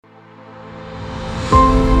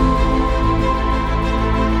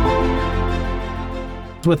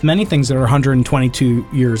With many things that are 122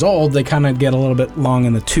 years old, they kind of get a little bit long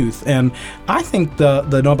in the tooth. And I think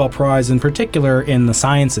the Nobel Prize, in particular in the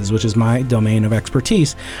sciences, which is my domain of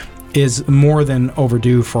expertise, is more than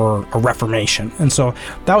overdue for a reformation. And so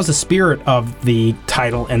that was the spirit of the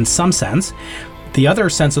title in some sense. The other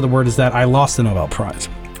sense of the word is that I lost the Nobel Prize.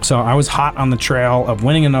 So I was hot on the trail of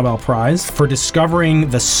winning a Nobel Prize for discovering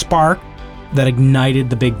the spark that ignited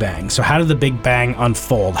the Big Bang. So how did the Big Bang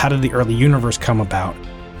unfold? How did the early universe come about?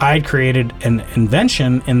 I had created an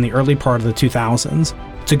invention in the early part of the 2000s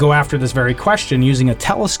to go after this very question using a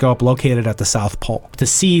telescope located at the South Pole to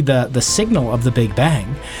see the signal of the Big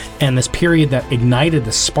Bang and this period that ignited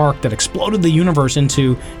the spark that exploded the universe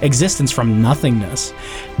into existence from nothingness.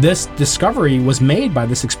 This discovery was made by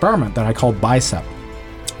this experiment that I called BICEP.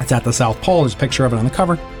 It's at the South Pole. There's a picture of it on the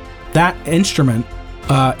cover. That instrument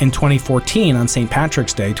in 2014, on St.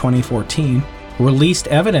 Patrick's Day 2014, released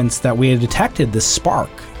evidence that we had detected this spark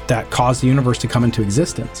that caused the universe to come into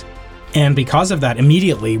existence. And because of that,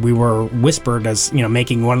 immediately we were whispered as,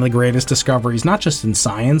 making one of the greatest discoveries, not just in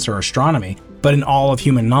science or astronomy, but in all of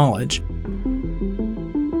human knowledge.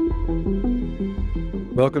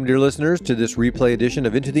 Welcome, dear listeners, to this replay edition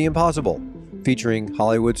of Into the Impossible, featuring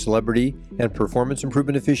Hollywood celebrity and performance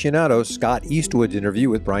improvement aficionado Scott Eastwood's interview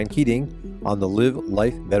with Brian Keating on the Live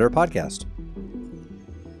Life Better podcast.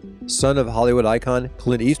 Son of Hollywood icon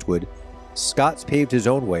Clint Eastwood, Scott's paved his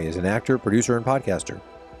own way as an actor, producer, and podcaster.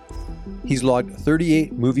 He's logged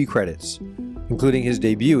 38 movie credits, including his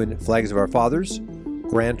debut in Flags of Our Fathers,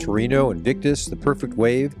 Gran Torino, Invictus, The Perfect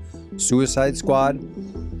Wave, Suicide Squad,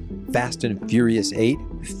 Fast and Furious 8,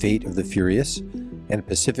 Fate of the Furious, and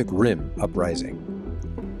Pacific Rim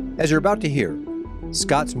Uprising. As you're about to hear,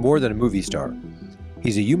 Scott's more than a movie star.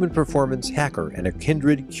 He's a human performance hacker and a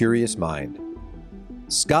kindred curious mind.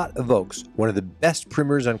 Scott evokes one of the best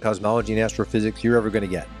primers on cosmology and astrophysics you're ever going to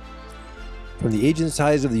get. From the age and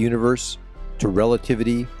size of the universe to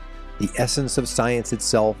relativity, the essence of science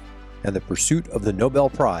itself, and the pursuit of the Nobel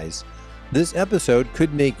Prize, this episode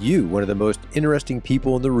could make you one of the most interesting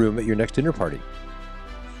people in the room at your next dinner party.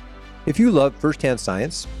 If you love first-hand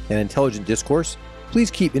science and intelligent discourse,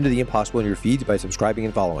 please keep Into the Impossible in your feeds by subscribing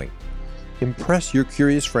and following. Impress your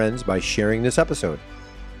curious friends by sharing this episode.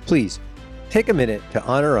 Please, take a minute to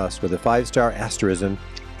honor us with a 5-star asterism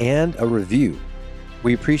and a review.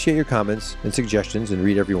 We appreciate your comments and suggestions and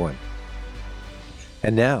read every one.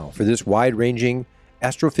 And now for this wide-ranging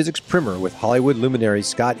astrophysics primer with Hollywood luminary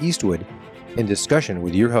Scott Eastwood in discussion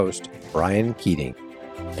with your host, Brian Keating.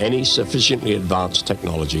 Any sufficiently advanced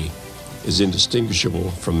technology is indistinguishable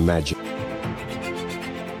from magic.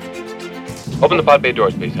 Open the pod bay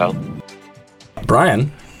doors, please, Hal.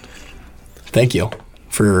 Brian, thank you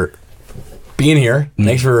for being here.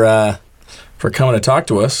 Thanks for coming to talk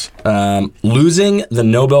to us. Losing the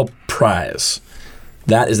Nobel Prize.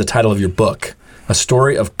 That is the title of your book. A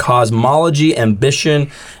story of cosmology,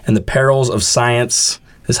 ambition, and the perils of science,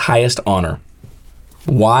 his highest honor.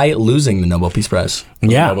 Why losing the Nobel Peace Prize?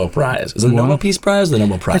 Yeah. The Nobel Prize. Is it the Nobel Peace Prize or the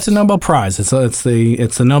Nobel Prize? It's a Nobel Prize. It's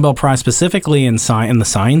the Nobel Prize specifically in the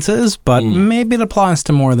sciences, but maybe it applies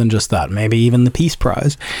to more than just that. Maybe even the Peace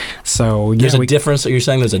Prize. So there's a difference. You're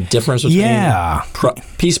saying there's a difference between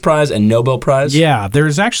Peace Prize and Nobel Prize? Yeah.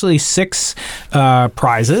 There's actually 6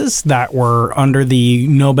 prizes that were under the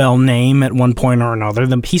Nobel name at one point or another.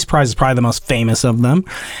 The Peace Prize is probably the most famous of them.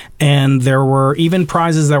 And there were even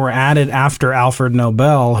prizes that were added after Alfred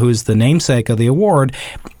Nobel, who's the namesake of the award,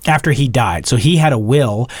 after he died. So he had a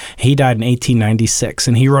will. He died in 1896,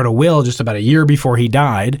 and he wrote a will just about a year before he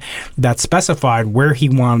died that specified where he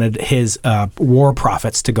wanted his war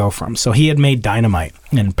profits to go from. So he had made dynamite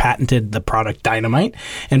and patented the product dynamite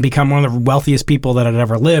and become one of the wealthiest people that had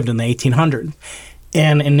ever lived in the 1800s.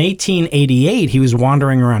 And in 1888, he was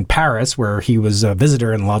wandering around Paris, where he was a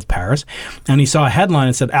visitor and loved Paris, and he saw a headline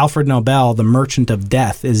that said, Alfred Nobel, the merchant of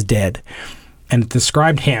death, is dead. And it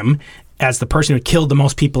described him as the person who had killed the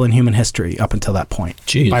most people in human history up until that point.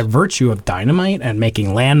 Jeez. By virtue of dynamite and making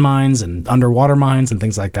landmines and underwater mines and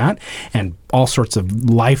things like that, and all sorts of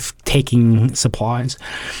life-taking supplies.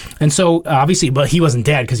 And so, obviously, but he wasn't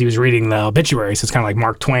dead because he was reading the obituary. So it's kind of like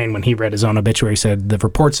Mark Twain when he read his own obituary, said, the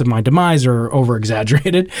reports of my demise are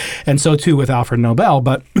over-exaggerated. And so, too, with Alfred Nobel.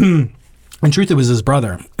 But In truth, it was his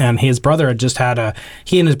brother, and his brother had just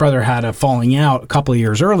he and his brother had a falling out a couple of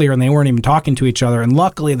years earlier, and they weren't even talking to each other. And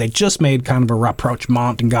luckily, they just made kind of a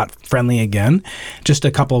rapprochement and got friendly again, just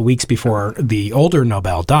a couple of weeks before the older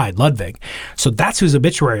Nobel died, Ludwig. So that's whose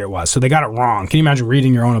obituary it was. So they got it wrong. Can you imagine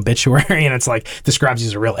reading your own obituary and it's like describes you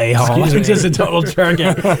as a real a-hole? It's just a total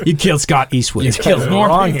jargon. You killed Scott Eastwood. You killed more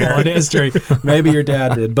people in history. Maybe your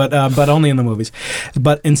dad did, but only in the movies.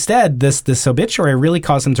 But instead, this obituary really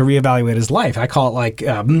caused him to reevaluate his life. I call it like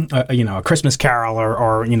a Christmas Carol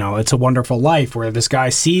or It's a Wonderful Life, where this guy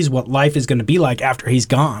sees what life is going to be like after he's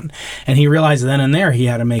gone, and he realized then and there he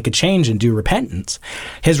had to make a change and do repentance.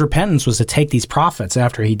 His repentance was to take these profits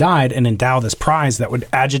after he died and endow this prize that would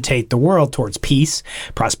agitate the world towards peace,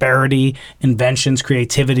 prosperity, inventions,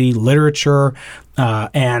 creativity, literature,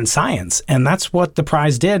 and science. And that's what the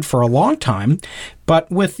prize did for a long time.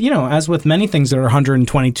 But as with many things that are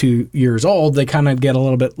 122 years old, they kind of get a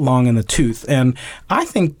little bit long in the tooth. And I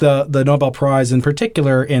think the Nobel Prize, in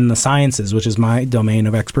particular in the sciences, which is my domain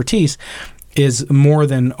of expertise, is more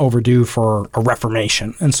than overdue for a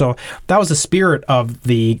reformation. And so that was the spirit of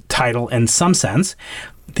the title in some sense.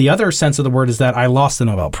 The other sense of the word is that I lost the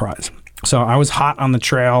Nobel Prize. So I was hot on the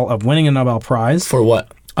trail of winning a Nobel Prize. For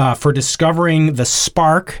what? For discovering the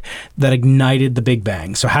spark that ignited the Big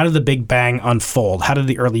Bang. So how did the Big Bang unfold? How did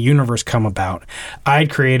the early universe come about? I had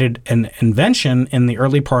created an invention in the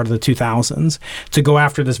early part of the 2000s to go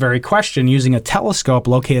after this very question using a telescope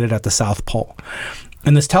located at the South Pole.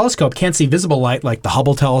 And this telescope can't see visible light like the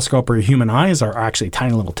Hubble telescope or human eyes are actually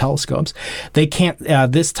tiny little telescopes. They can't,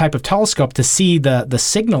 this type of telescope, to see the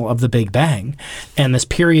signal of the Big Bang and this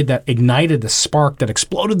period that ignited the spark that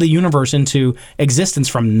exploded the universe into existence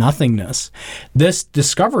from nothingness. This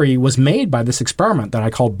discovery was made by this experiment that I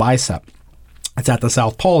called BICEP. It's at the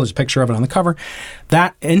South Pole. There's a picture of it on the cover.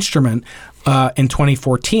 That instrument in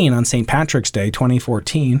 2014, on St. Patrick's Day,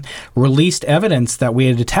 2014, released evidence that we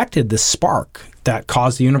had detected this spark that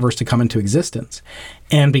caused the universe to come into existence.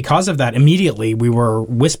 And because of that, immediately we were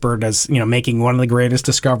whispered as, making one of the greatest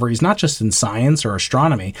discoveries, not just in science or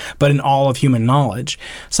astronomy, but in all of human knowledge.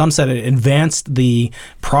 Some said it advanced the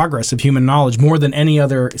progress of human knowledge more than any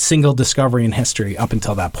other single discovery in history up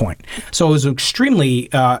until that point. So it was an extremely,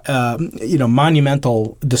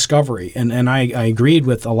 monumental discovery. And I agreed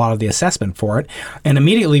with a lot of the assessment for it. And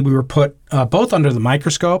immediately we were put both under the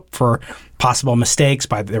microscope for possible mistakes.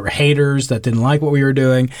 There were haters that didn't like what we were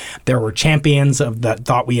doing. There were champions that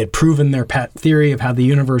thought we had proven their pet theory of how the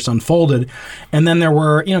universe unfolded. And then there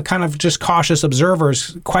were, kind of just cautious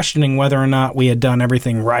observers questioning whether or not we had done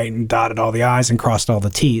everything right and dotted all the I's and crossed all the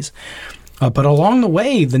T's. But along the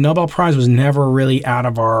way, the Nobel Prize was never really out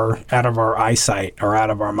of our eyesight or out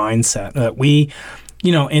of our mindset. We,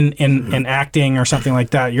 in acting or something like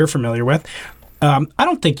that you're familiar with, I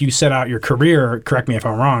don't think you set out your career, correct me if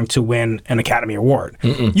I'm wrong, to win an Academy Award.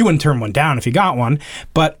 Mm-mm. You wouldn't turn one down if you got one.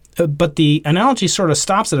 But the analogy sort of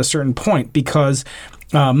stops at a certain point because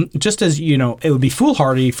just as, it would be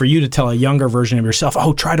foolhardy for you to tell a younger version of yourself,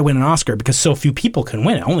 oh, try to win an Oscar because so few people can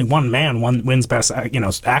win it. Only one man wins best,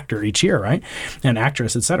 actor each year, right? And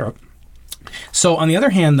actress, et cetera. So on the other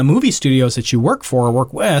hand, the movie studios that you work for or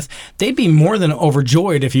work with, they'd be more than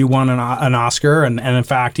overjoyed if you won an Oscar. And in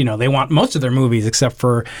fact, they want most of their movies except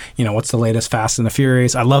for, what's the latest Fast and the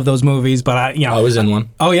Furious. I love those movies, but I was in one.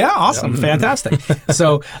 Oh yeah. Awesome. Yeah. Fantastic.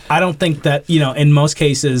 So I don't think that, in most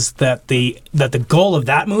cases that the goal of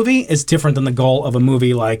that movie is different than the goal of a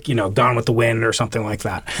movie like, Gone with the Wind or something like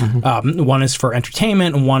that. Mm-hmm. One is for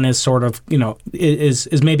entertainment and one is sort of, is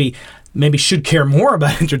maybe should care more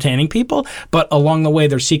about entertaining people, but along the way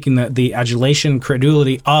they're seeking the adulation,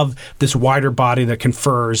 credulity of this wider body that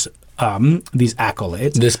confers these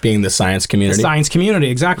accolades. This being the science community. The science community,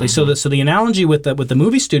 exactly. Mm-hmm. So the analogy with the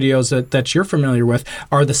movie studios that you're familiar with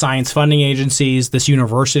are the science funding agencies, this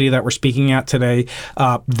university that we're speaking at today.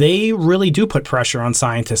 They really do put pressure on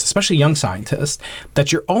scientists, especially young scientists,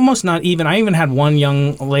 that you're almost not even. I even had one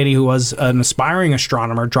young lady who was an aspiring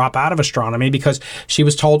astronomer drop out of astronomy because she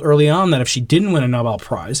was told early on that if she didn't win a Nobel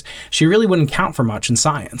Prize, she really wouldn't count for much in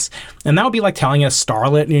science. And that would be like telling a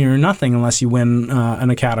starlet you're nothing unless you win an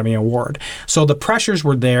Academy Award. So the pressures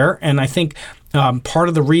were there, and I think part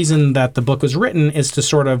of the reason that the book was written is to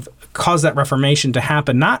sort of cause that reformation to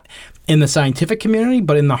happen, not in the scientific community,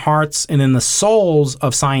 but in the hearts and in the souls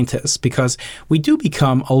of scientists, because we do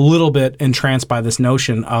become a little bit entranced by this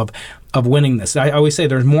notion of of winning this. I always say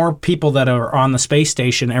there's more people that are on the space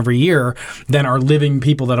station every year than are living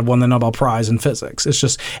people that have won the Nobel Prize in physics.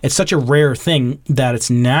 It's such a rare thing that it's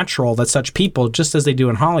natural that such people, just as they do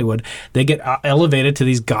in Hollywood, they get elevated to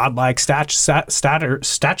these godlike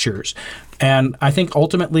statures. And I think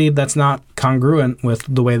ultimately that's not congruent with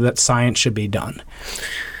the way that science should be done.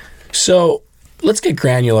 So let's get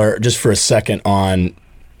granular just for a second on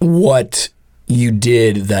what you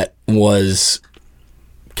did that was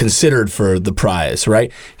considered for the prize,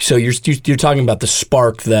 right? So you're talking about the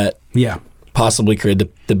spark that possibly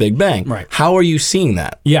created the Big Bang. Right. How are you seeing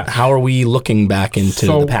that? Yeah. How are we looking back into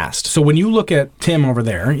the past? So when you look at Tim over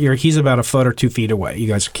there, he's about a foot or 2 feet away. You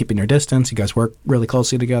guys are keeping your distance. You guys work really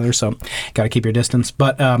closely together, so got to keep your distance.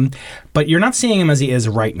 But you're not seeing him as he is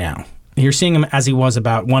right now. You're seeing him as he was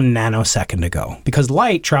about 1 nanosecond ago. Because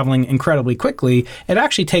light traveling incredibly quickly, it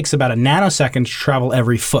actually takes about a nanosecond to travel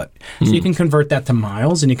every foot. So you can convert that to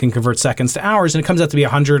miles, and you can convert seconds to hours, and it comes out to be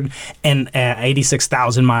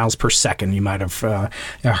 186,000 miles per second. You might have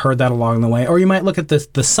heard that along the way. Or you might look at the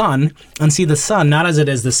sun and see the sun not as it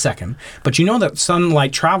is this second. But you know that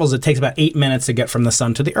sunlight travels, it takes about 8 minutes to get from the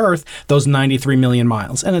sun to the earth, those 93 million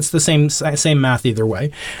miles. And it's the same math either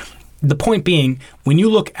way. The point being, when you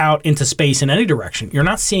look out into space in any direction, you're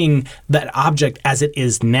not seeing that object as it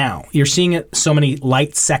is now. You're seeing it so many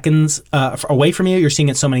light seconds away from you. You're seeing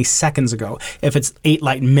it so many seconds ago. If it's 8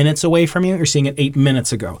 light minutes away from you, you're seeing it 8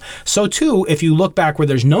 minutes ago. So too, if you look back where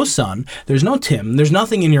there's no sun, there's no Tim, there's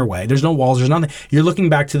nothing in your way, there's no walls, there's nothing. You're looking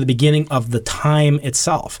back to the beginning of the time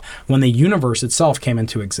itself, when the universe itself came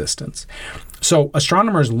into existence. So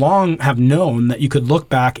astronomers long have known that you could look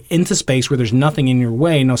back into space where there's nothing in your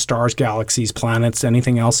way, no stars, galaxies, planets,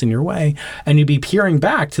 anything else in your way, and you'd be peering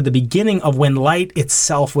back to the beginning of when light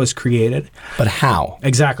itself was created. But how?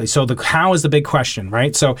 Exactly. So the how is the big question,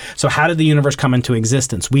 right? So how did the universe come into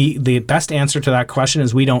existence? The best answer to that question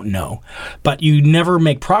is we don't know. But you never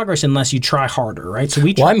make progress unless you try harder, right? So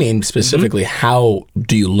Well, I mean specifically, how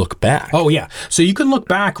do you look back? Oh, yeah. So you can look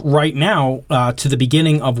back right now to the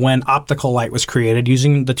beginning of when optical light was created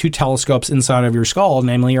using the 2 telescopes inside of your skull,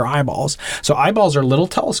 namely your eyeballs. So eyeballs are little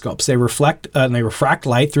telescopes. They reflect and they refract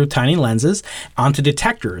light through tiny lenses onto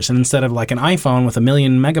detectors. And instead of like an iPhone with 1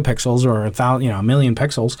 million megapixels or 1 million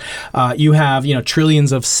pixels, you have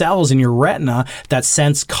trillions of cells in your retina that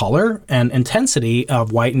sense color and intensity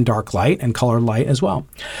of white and dark light and colored light as well.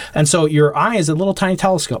 And so your eye is a little tiny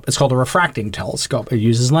telescope. It's called a refracting telescope. It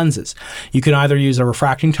uses lenses. You can either use a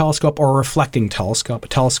refracting telescope or a reflecting telescope, a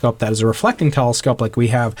telescope that is a reflecting telescope like we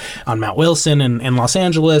have on Mount Wilson in Los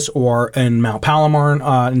Angeles or in Mount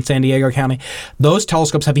Palomar in San Diego County. Those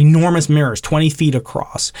telescopes have enormous mirrors, 20 feet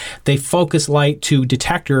across. They focus light to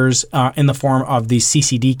detectors in the form of these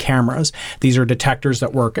CCD cameras. These are detectors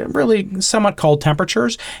that work at really somewhat cold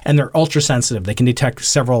temperatures, and they're ultra sensitive. They can detect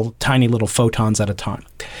several tiny little photons at a time.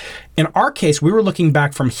 In our case, we were looking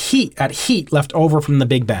back from heat left over from the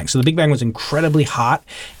Big Bang. So the Big Bang was incredibly hot.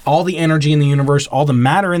 All the energy in the universe, all the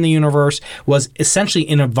matter in the universe was essentially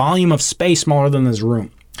in a volume of space smaller than this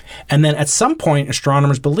room. And then at some point,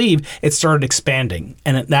 astronomers believe it started expanding.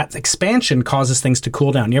 And that expansion causes things to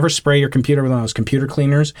cool down. You ever spray your computer with one of those computer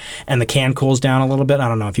cleaners and the can cools down a little bit? I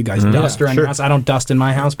don't know if you guys dust or anything else. I don't dust in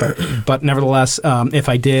my house, but nevertheless, if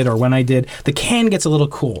I did or when I did, the can gets a little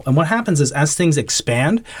cool. And what happens is as things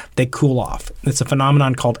expand, they cool off. It's a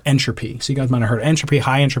phenomenon called entropy. So you guys might have heard entropy,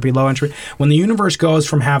 high entropy, low entropy. When the universe goes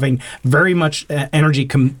from having very much energy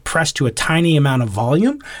compressed to a tiny amount of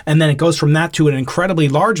volume, and then it goes from that to an incredibly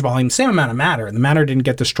large volume, same amount of matter, and the matter didn't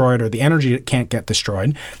get destroyed or the energy can't get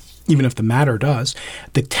destroyed, even if the matter does,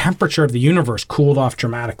 the temperature of the universe cooled off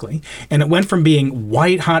dramatically. And it went from being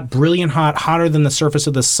white hot, brilliant hot, hotter than the surface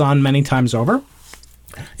of the sun many times over,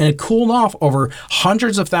 and it cooled off over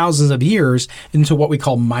hundreds of thousands of years into what we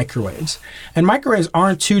call microwaves. And microwaves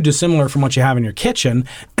aren't too dissimilar from what you have in your kitchen,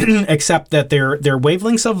 except that they're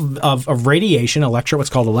wavelengths of radiation, what's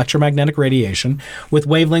called electromagnetic radiation, with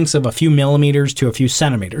wavelengths of a few millimeters to a few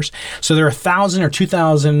centimeters. So they're 1,000 or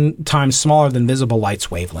 2,000 times smaller than visible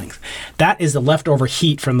light's wavelength. That is the leftover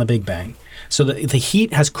heat from the Big Bang. So the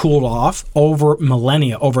heat has cooled off over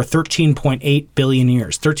millennia, over 13.8 billion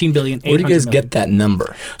years, 13 billion. Where do you guys get that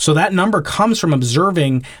number? So that number comes from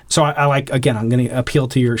observing. So I like, again, I'm going to appeal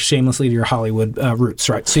to your shamelessly to your Hollywood roots,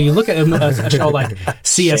 right? So you look at a show like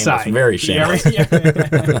CSI. Shameless, very shameless.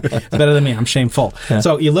 Better than me. I'm shameful. Yeah.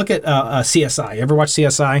 So you look at CSI. You ever watch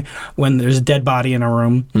CSI when there's a dead body in a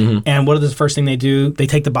room? Mm-hmm. And what is the first thing they do? They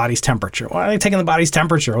take the body's temperature. Why are they taking the body's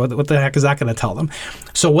temperature? What the heck is that going to tell them?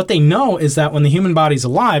 So what they know is that when the human body's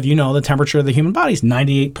alive, the temperature of the human body is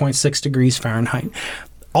 98.6 degrees Fahrenheit.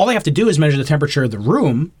 All they have to do is measure the temperature of the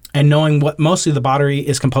room, and knowing what mostly the body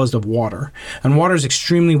is composed of water. And water is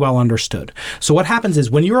extremely well understood. So what happens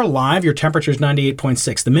is when you're alive, your temperature is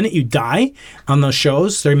 98.6. The minute you die on those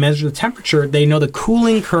shows, they measure the temperature, they know the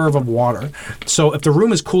cooling curve of water. So if the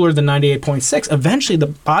room is cooler than 98.6, eventually the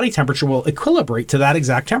body temperature will equilibrate to that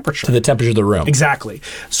exact temperature. To the temperature of the room. Exactly.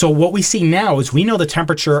 So what we see now is we know the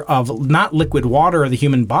temperature of not liquid water or the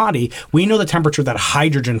human body, we know the temperature that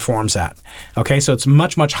hydrogen forms at. Okay, so it's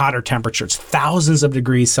much, much hotter temperature. It's thousands of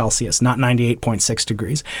degrees Celsius, not 98.6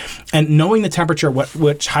 degrees. And knowing the temperature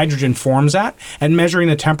which hydrogen forms at and measuring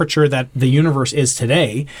the temperature that the universe is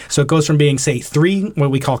today, so it goes from being, say,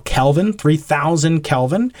 what we call Kelvin, 3,000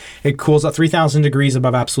 Kelvin. It cools up 3,000 degrees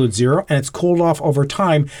above absolute zero, and it's cooled off over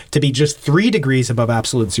time to be just 3 degrees above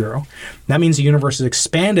absolute zero. That means the universe is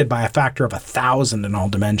expanded by a factor of 1,000 in all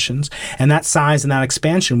dimensions. And that size and that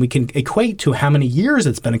expansion we can equate to how many years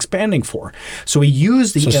it's been expanding for. So we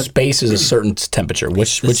use the... So space is a certain temperature. What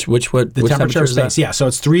temperature of space, yeah. So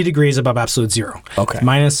it's 3 degrees above absolute zero. Okay.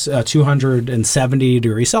 Minus 270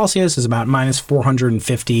 degrees Celsius is about minus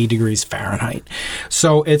 450 degrees Fahrenheit.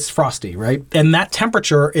 So it's frosty, right? And that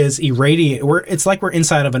temperature is irradiated. It's like we're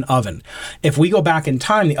inside of an oven. If we go back in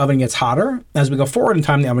time, the oven gets hotter. As we go forward in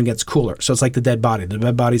time, the oven gets cooler. So it's like the dead body. The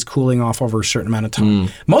dead body's cooling off over a certain amount of time.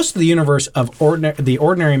 Most of the universe the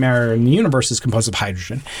ordinary matter in the universe is composed of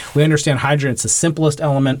hydrogen. We understand hydrogen. It's the simplest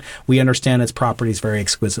element. We understand its properties very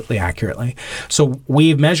exquisitely accurately. So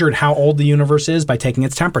we've measured how old the universe is by taking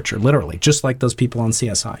its temperature, literally, just like those people on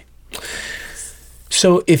CSI.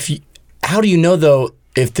 So how do you know, though,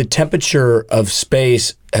 if the temperature of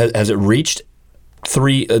space, has it reached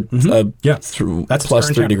that's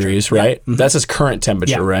plus 3 degrees, right? Yeah. That's its current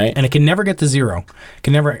temperature, right? And it can never get to zero. It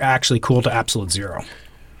can never actually cool to absolute zero.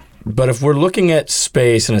 But if we're looking at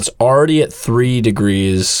space and it's already at 3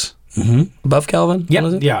 degrees above Kelvin?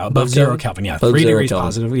 Yeah, above 0 Kelvin. Yeah, above 3 degrees Kelvin.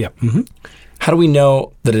 positive. Yeah. How do we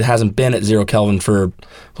know that it hasn't been at 0 Kelvin for,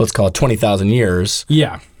 let's call it 20,000 years?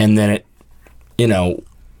 Yeah. And then it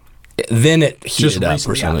heated up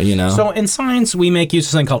or something, So in science, we make use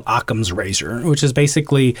of something called Occam's razor, which is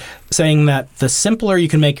basically saying that the simpler you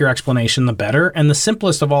can make your explanation, the better. And the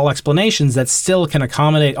simplest of all explanations that still can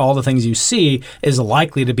accommodate all the things you see is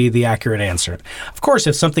likely to be the accurate answer. Of course,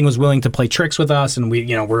 if something was willing to play tricks with us and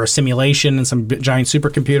we're a simulation in some giant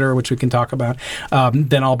supercomputer, which we can talk about,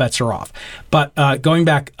 then all bets are off. But going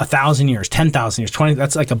back 1,000 years, 10,000 years, 20,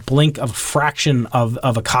 that's like a blink of a fraction of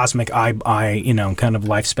a cosmic eye kind of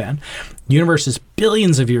lifespan. The universe is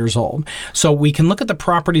billions of years old. So we can look at the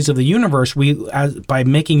properties of the universe by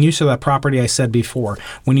making use of that property I said before.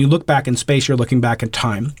 When you look back in space, you're looking back in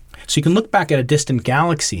time. So you can look back at a distant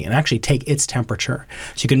galaxy and actually take its temperature.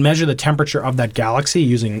 So you can measure the temperature of that galaxy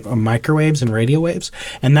using microwaves and radio waves,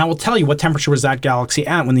 and that will tell you what temperature was that galaxy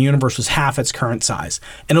at when the universe was half its current size.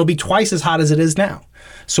 And it'll be twice as hot as it is now.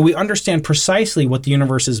 So we understand precisely what the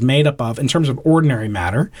universe is made up of in terms of ordinary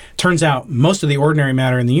matter. Turns out most of the ordinary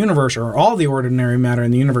matter in the universe, or all the ordinary matter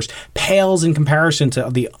in the universe, pales in comparison to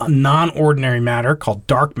the non-ordinary matter called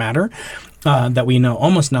dark matter. That we know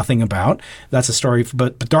almost nothing about. That's a story,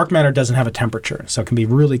 but dark matter doesn't have a temperature, so it can be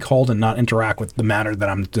really cold and not interact with the matter that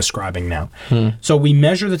I'm describing now. So we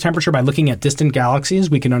measure the temperature by looking at distant galaxies.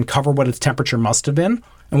 We can uncover what its temperature must have been,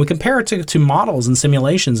 and we compare it to models and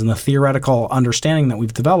simulations and the theoretical understanding that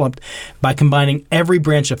we've developed by combining every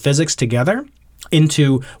branch of physics together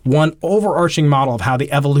into one overarching model of how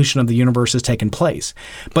the evolution of the universe has taken place.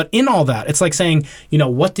 But in all that, it's like saying,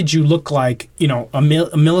 what did you look like, a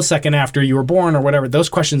millisecond after you were born or whatever. Those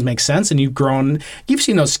questions make sense, and you've grown. You've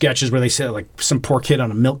seen those sketches where they say, like, some poor kid on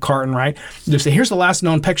a milk carton, right? They say, here's the last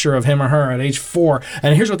known picture of him or her at age 4,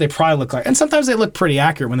 and here's what they probably look like. And sometimes they look pretty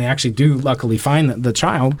accurate when they actually do luckily find the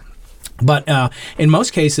child. But in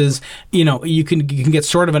most cases, you can get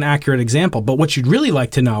sort of an accurate example. But what you'd really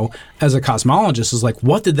like to know as a cosmologist is, like,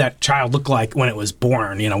 what did that child look like when it was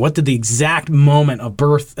born? What did the exact moment of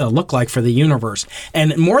birth look like for the universe?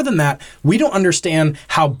 And more than that, we don't understand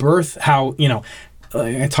I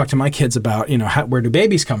talk to my kids about, where do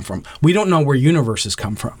babies come from? We don't know where universes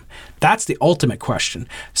come from. That's the ultimate question.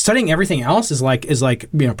 Studying everything else is like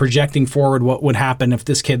projecting forward what would happen if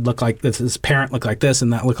this kid looked like this, this parent looked like this,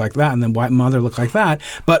 and that looked like that, and then white mother looked like that.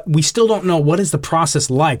 But we still don't know what is the process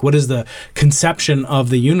like. What is the conception of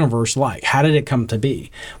the universe like? How did it come to be?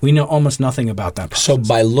 We know almost nothing about that process. So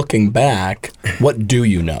by looking back, what do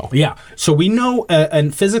you know? Yeah. So we know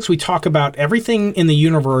in physics we talk about everything in the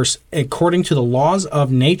universe according to the laws laws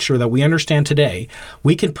of nature that we understand today,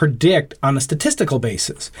 we can predict on a statistical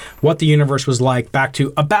basis what the universe was like back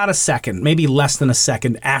to about a second, maybe less than a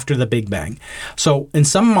second after the Big Bang. So in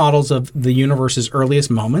some models of the universe's earliest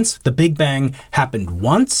moments, the Big Bang happened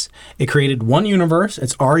once. It created one universe.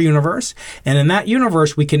 It's our universe. And in that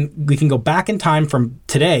universe, we can go back in time from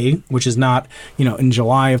today, which is not, in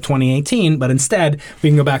July of 2018, but instead we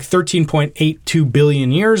can go back 13.82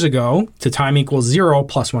 billion years ago to time equals 0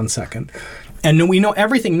 plus 1 second. And we know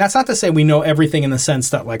everything. That's not to say we know everything in the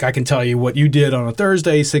sense that, like, I can tell you what you did on a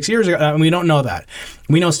Thursday 6 years ago. We don't know that.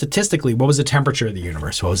 We know statistically what was the temperature of the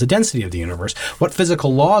universe, what was the density of the universe, what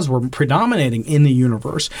physical laws were predominating in the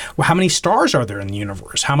universe, how many stars are there in the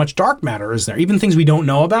universe, how much dark matter is there, even things we don't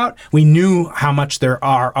know about. We knew how much there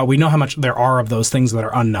are. We know how much there are of those things that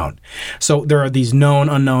are unknown. So there are these known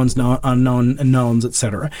unknowns, unknown knowns,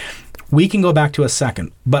 etc. We can go back to a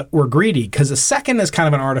second, but we're greedy because a second is kind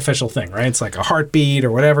of an artificial thing, right? It's like a heartbeat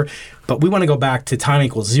or whatever, but we want to go back to time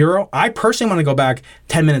equals 0. I personally want to go back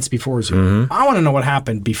 10 minutes before 0. Mm-hmm. I want to know what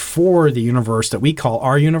happened before the universe that we call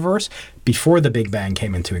our universe, before the Big Bang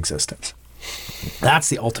came into existence. That's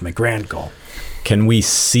the ultimate grand goal. Can we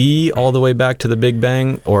see all the way back to the Big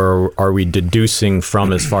Bang, or are we deducing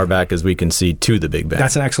from as far back as we can see to the Big Bang?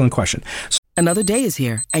 That's an excellent question. Another day is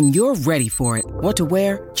here, and you're ready for it. What to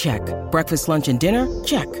wear? Check. Breakfast, lunch, and dinner?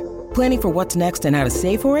 Check. Planning for what's next and how to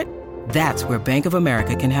save for it? That's where Bank of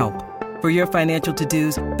America can help. For your financial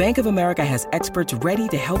to-dos, Bank of America has experts ready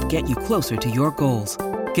to help get you closer to your goals.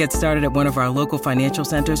 Get started at one of our local financial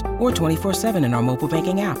centers or 24/7 in our mobile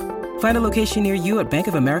banking app. Find a location near you at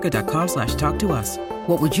bankofamerica.com/talktous.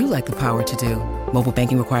 What would you like the power to do? Mobile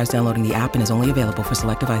banking requires downloading the app and is only available for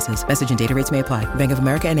select devices. Message and data rates may apply. Bank of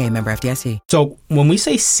America N.A., member FDIC. So when we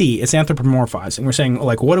say see, it's anthropomorphizing. We're saying,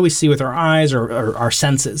 like, what do we see with our eyes or our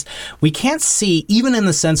senses? We can't see, even in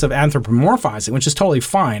the sense of anthropomorphizing, which is totally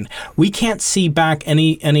fine. We can't see back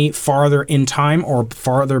any farther in time or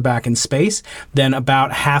farther back in space than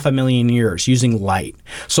about 500,000 years using light.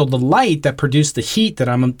 So the light that produced the heat that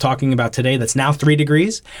I'm talking about today, that's now 3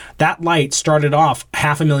 degrees, that light started off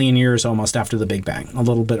 500,000 years almost after the Big Bang, a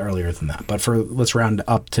little bit earlier than that, but let's round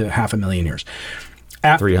up to 500,000 years.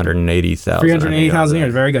 380,000. 380,000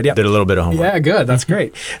 years. Very good. Yeah. Did a little bit of homework. Yeah, good. That's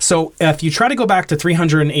great. So if you try to go back to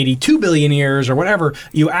 382 billion years or whatever,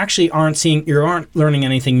 you actually aren't learning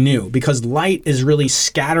anything new, because light is really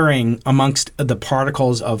scattering amongst the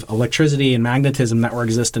particles of electricity and magnetism that were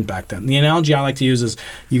existent back then. The analogy I like to use is,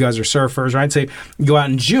 you guys are surfers, right? Say you go out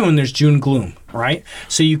in June, there's June gloom. Right?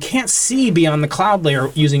 So you can't see beyond the cloud layer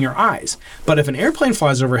using your eyes. But if an airplane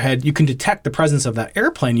flies overhead, you can detect the presence of that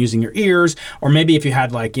airplane using your ears, or maybe if you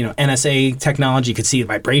had NSA technology, you could see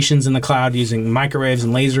vibrations in the cloud using microwaves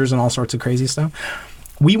and lasers and all sorts of crazy stuff.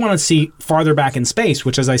 We want to see farther back in space,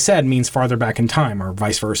 which, as I said, means farther back in time, or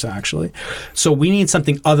vice versa, actually. So we need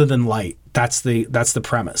something other than light. That's the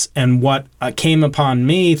premise. And what came upon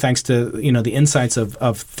me, thanks to the insights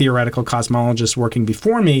of theoretical cosmologists working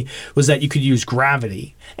before me, was that you could use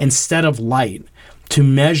gravity instead of light to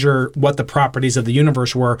measure what the properties of the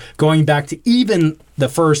universe were, going back to even the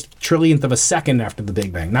first trillionth of a second after the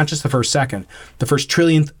Big Bang. Not just the first second, the first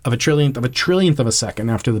trillionth of a trillionth of a trillionth of a second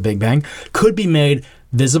after the Big Bang could be made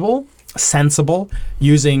visible, sensible,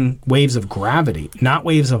 using waves of gravity, not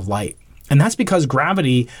waves of light. And that's because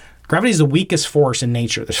gravity is the weakest force in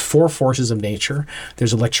nature. There's 4 forces of nature.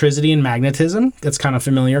 There's electricity and magnetism. That's kind of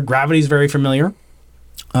familiar. Gravity is very familiar.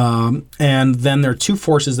 And then there are 2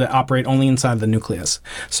 forces that operate only inside the nucleus.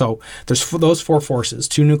 So there's those 4 forces,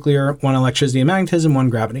 2 nuclear, 1 electricity and magnetism, 1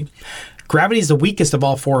 gravity. Gravity is the weakest of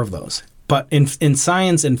all 4 of those. But in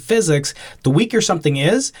science and physics, the weaker something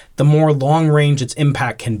is, the more long range its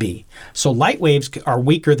impact can be. So light waves are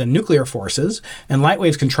weaker than nuclear forces, and light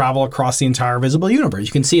waves can travel across the entire visible universe.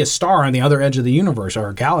 You can see a star on the other edge of the universe, or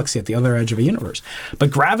a galaxy at the other edge of a universe.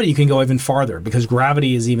 But gravity can go even farther, because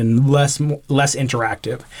gravity is even less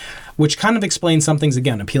interactive, which kind of explains some things,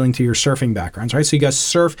 again, appealing to your surfing backgrounds, right? So you guys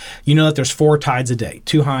surf, you know that there's 4 tides a day,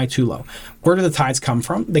 2 high, 2 low. Where do the tides come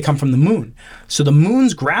from? They come from the moon. So the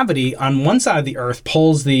moon's gravity on one side of the Earth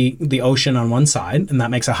pulls the ocean on one side, and that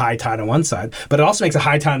makes a high tide on one side, but it also makes a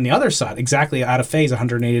high tide on the other side, exactly out of phase,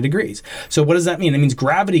 180 degrees. So what does that mean? It means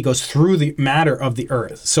gravity goes through the matter of the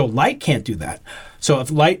Earth. So light can't do that. So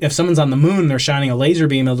if someone's on the moon, they're shining a laser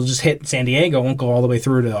beam, it'll just hit San Diego, it won't go all the way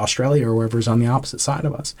through to Australia or wherever's on the opposite side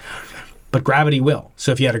of us. But gravity will.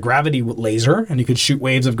 So if you had a gravity laser and you could shoot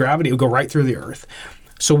waves of gravity, it would go right through the Earth.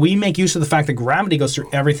 So we make use of the fact that gravity goes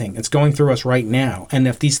through everything. It's going through us right now. And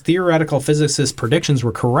if these theoretical physicists' predictions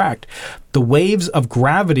were correct, the waves of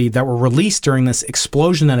gravity that were released during this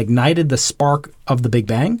explosion that ignited the spark of the Big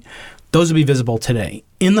Bang, those would be visible today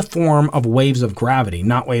in the form of waves of gravity,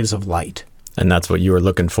 not waves of light. And that's what you were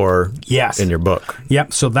looking for in your book.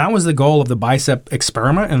 Yep. So that was the goal of the BICEP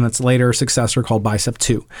experiment and its later successor called BICEP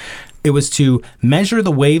 2. It was to measure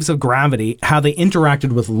the waves of gravity, how they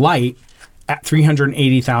interacted with light at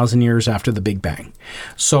 380,000 years after the Big Bang.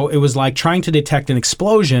 So it was like trying to detect an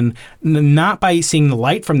explosion, not by seeing the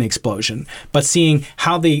light from the explosion, but seeing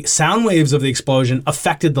how the sound waves of the explosion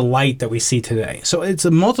affected the light that we see today. So it's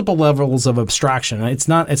multiple levels of abstraction. It's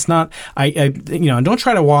not, don't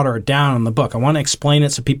try to water it down in the book. I want to explain it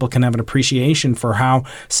so people can have an appreciation for how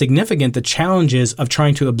significant the challenge is of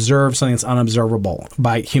trying to observe something that's unobservable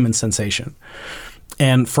by human sensation.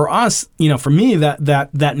 And for us, for me,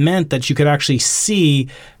 that meant that you could actually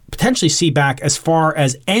potentially see back as far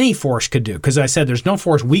as any force could do. Because I said there's no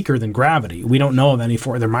force weaker than gravity. We don't know of any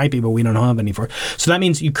force. There might be, but we don't know of any force. So that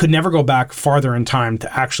means you could never go back farther in time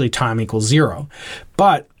to actually time equals zero.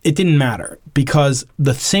 But it didn't matter, because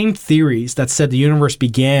the same theories that said the universe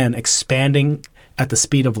began expanding at the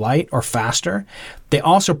speed of light or faster, they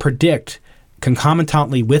also predict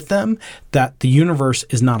concomitantly with them that the universe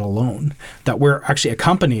is not alone, that we're actually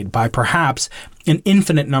accompanied by perhaps an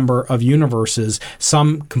infinite number of universes,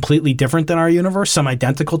 some completely different than our universe, some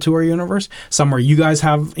identical to our universe, some where you guys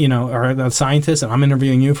are the scientists and I'm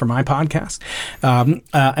interviewing you for my podcast.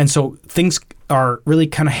 And so things are really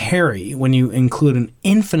kind of hairy when you include an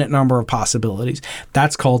infinite number of possibilities.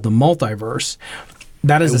 That's called the multiverse.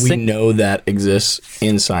 That is we know that exists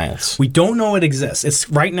in science. We don't know it exists. It's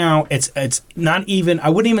right now. It's not even. I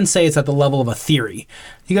wouldn't even say it's at the level of a theory.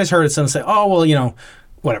 You guys heard someone say, "Oh, well,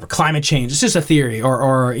 whatever, climate change. It's just a theory,"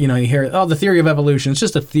 or you hear, "Oh, the theory of evolution. It's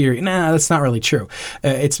just a theory." Nah, that's not really true.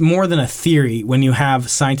 It's more than a theory when you have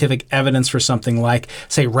scientific evidence for something like,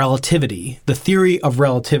 say, relativity. The theory of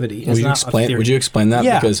relativity is not a theory. Would you explain that?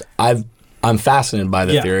 Yeah. Because I'm fascinated by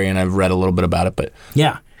the theory and I've read a little bit about it, but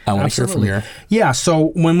yeah. I want to hear from you. Yeah. So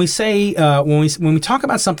when we say when we talk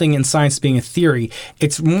about something in science being a theory,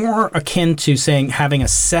 it's more akin to saying having a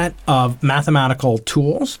set of mathematical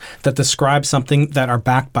tools that describe something that are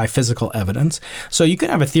backed by physical evidence. So you could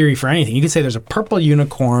have a theory for anything. You could say there's a purple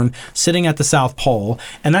unicorn sitting at the South Pole,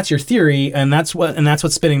 and that's your theory, and that's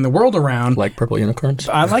what's spinning the world around. Like purple unicorns?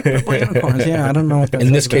 I like purple unicorns. Yeah. I don't know.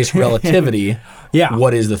 In this case, relativity. Yeah.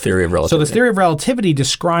 What is the theory of relativity? So the theory of relativity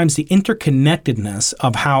describes the interconnectedness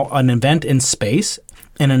of how an event in space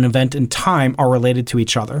and an event in time are related to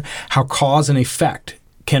each other, how cause and effect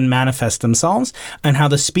can manifest themselves, and how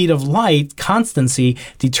the speed of light constancy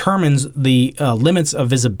determines the limits of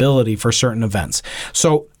visibility for certain events.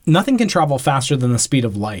 So nothing can travel faster than the speed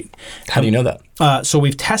of light. How do you know that? So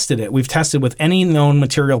we've tested it. We've tested with any known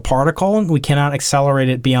material particle. We cannot accelerate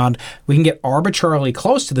it beyond. We can get arbitrarily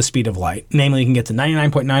close to the speed of light. Namely, you can get to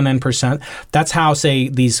 99.99%. That's how, say,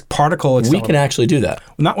 these particle accelerators. We can actually do that.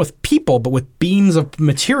 Not with people, but with beams of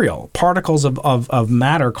material, particles of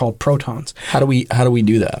matter called protons. How do we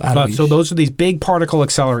do that? So those are these big particle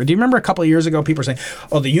accelerators. Do you remember a couple of years ago, people were saying,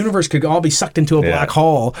 "Oh, the universe could all be sucked into a black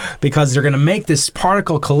hole because they're going to make this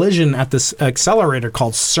particle collision at this accelerator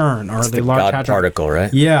called CERN, or the Large Hadron particle,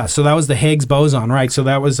 right? Yeah, so that was the Higgs boson, right? So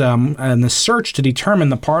that was in the search to determine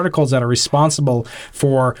the particles that are responsible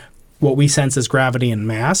for what we sense as gravity and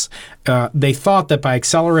mass. They thought that by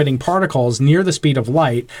accelerating particles near the speed of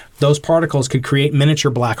light, those particles could create miniature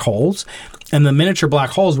black holes. And the miniature black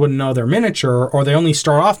holes wouldn't know they're miniature, or they only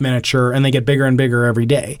start off miniature and they get bigger and bigger every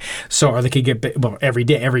day. Or they could get every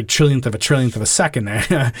day, every trillionth of a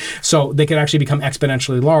second. So they could actually become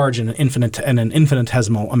exponentially large in an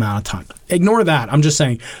infinitesimal amount of time. Ignore that. I'm just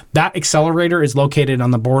saying that accelerator is located on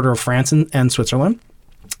the border of France and Switzerland.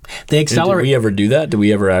 They accelerate. Did we ever do that? Did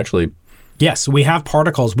we ever actually? Yes, we have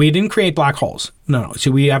particles. We didn't create black holes. No. So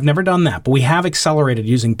we have never done that, but we have accelerated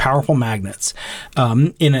using powerful magnets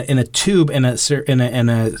in a tube in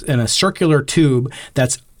a circular tube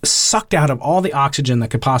that's sucked out of all the oxygen that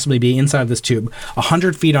could possibly be inside of this tube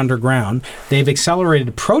 100 feet underground. They've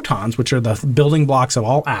accelerated protons, which are the building blocks of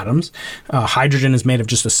all atoms. Hydrogen is made of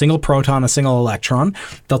just a single proton, a single electron.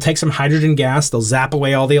 They'll take some hydrogen gas, they'll zap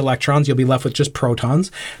away all the electrons, you'll be left with just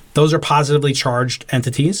protons. Those are positively charged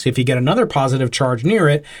entities. If you get another positive charge near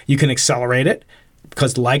it, you can accelerate it,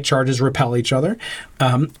 because like charges repel each other.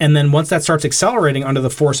 And then once that starts accelerating under the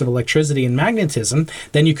force of electricity and magnetism,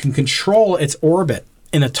 then you can control its orbit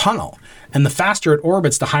in a tunnel. And the faster it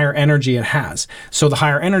orbits, the higher energy it has. So the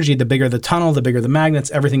higher energy, the bigger the tunnel, the bigger the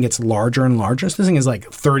magnets, everything gets larger and larger. So this thing is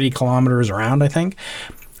like 30 kilometers around, I think.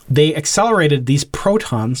 They accelerated these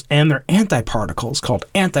protons and their antiparticles, called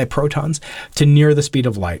antiprotons, to near the speed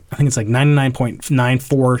of light. I think it's like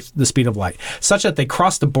 99.94 the speed of light, such that they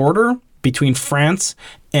cross the border between France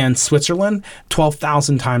and Switzerland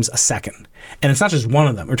 12,000 times a second. And it's not just one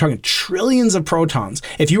of them. We're talking trillions of protons.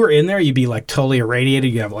 If you were in there, you'd be like totally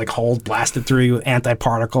irradiated. You'd have like holes blasted through you with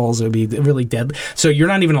antiparticles. It would be really deadly. So you're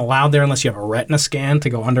not even allowed there unless you have a retina scan to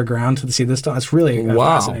go underground to see this stuff. It's really a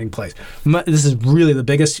fascinating place. This is really the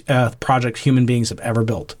biggest project human beings have ever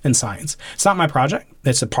built in science. It's not my project.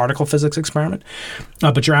 It's a particle physics experiment.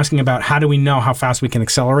 But you're asking about how do we know how fast we can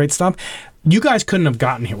accelerate stuff? You guys couldn't have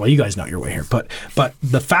gotten here. Well, you guys know your way here, but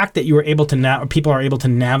the fact that you were able to people are able to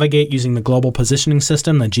navigate using the global positioning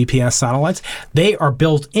system, the GPS satellites, they are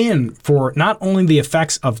built in for not only the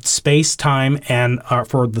effects of space, time, and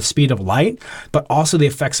for the speed of light, but also the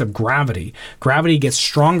effects of gravity. Gravity gets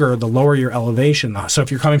stronger the lower your elevation. So if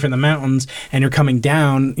you're coming from the mountains and you're coming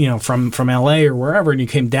down, from LA or wherever, and you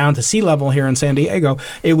came down to sea level here in San Diego,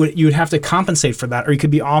 you would have to compensate for that, or you could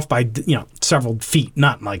be off by several feet,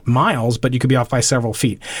 not like miles, but you could be off by several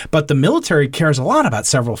feet. But the military cares a lot about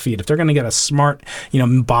several feet. If they're going to get a smart,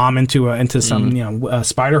 bomb into some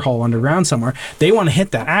spider hole underground somewhere, they want to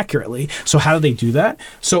hit that accurately. So how do they do that?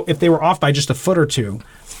 So if they were off by just a foot or two,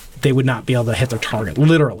 they would not be able to hit their target,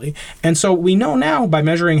 literally. And so we know now by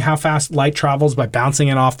measuring how fast light travels, by bouncing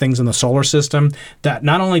it off things in the solar system, that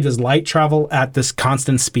not only does light travel at this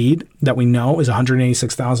constant speed that we know is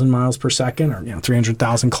 186,000 miles per second, or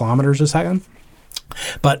 300,000 kilometers a second,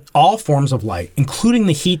 but all forms of light, including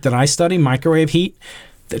the heat that I study, microwave heat,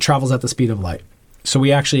 that travels at the speed of light. So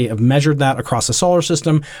we actually have measured that across the solar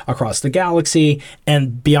system, across the galaxy,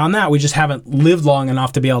 and beyond that, we just haven't lived long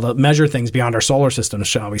enough to be able to measure things beyond our solar system,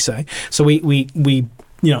 shall we say. So we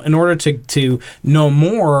in order to know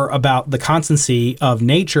more about the constancy of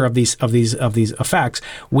nature of these effects,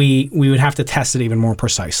 we would have to test it even more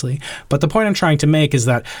precisely. But the point I'm trying to make is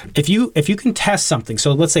that if you can test something,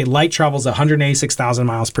 so let's say light travels 186,000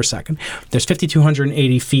 miles per second. There's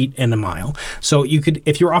 5,280 feet in a mile. So you could,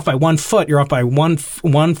 if you're off by 1 foot, you're off by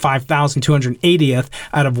 5,280th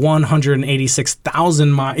out of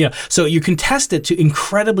 186,000 miles. So you can test it to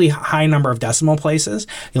incredibly high number of decimal places.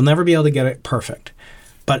 You'll never be able to get it perfect.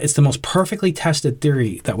 But it's the most perfectly tested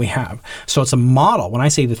theory that we have. So it's a model. When I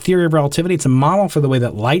say the theory of relativity, it's a model for the way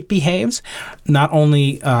that light behaves, not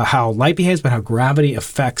only how light behaves, but how gravity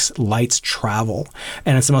affects light's travel.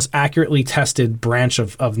 And it's the most accurately tested branch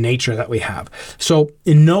of nature that we have. So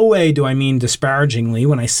in no way do I mean disparagingly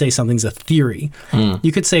when I say something's a theory.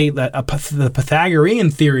 You could say that the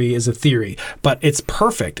Pythagorean theory is a theory, but it's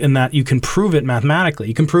perfect in that you can prove it mathematically.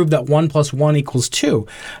 You can prove that 1 + 1 = 2,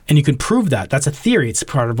 and you can prove that. That's a theory. It's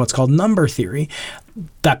part of what's called number theory.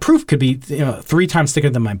 That proof could be 3 times thicker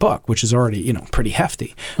than my book, which is already pretty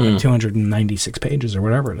hefty, like 296 pages or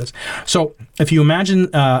whatever it is. So if you imagine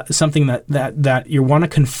something that you want to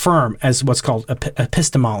confirm as what's called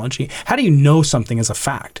epistemology, how do you know something is a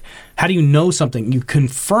fact? How do you know something? You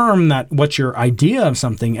confirm that what your idea of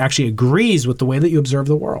something actually agrees with the way that you observe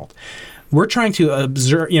the world. We're trying to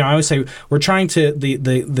observe. I always say we're trying to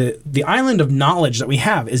the island of knowledge that we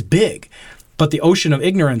have is big. But the ocean of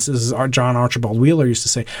ignorance, as John Archibald Wheeler used to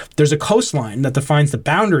say, there's a coastline that defines the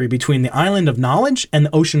boundary between the island of knowledge and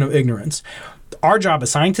the ocean of ignorance. Our job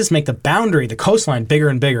as scientists make the boundary, the coastline, bigger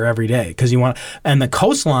and bigger every day because and the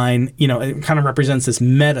coastline, it kind of represents this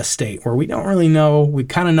meta state where we don't really know. We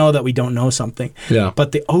kind of know that we don't know something. Yeah.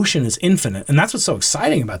 But the ocean is infinite, and that's what's so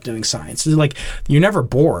exciting about doing science. It's like you're never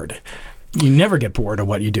bored. You never get bored of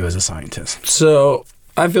what you do as a scientist. So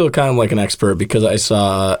I feel kind of like an expert because I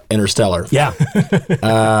saw Interstellar. Yeah.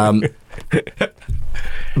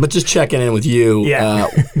 But just checking in with you. Yeah.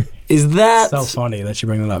 Is that so funny that you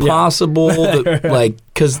bring that up? Possible? That,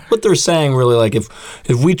 because what they're saying really,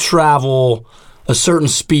 if we travel a certain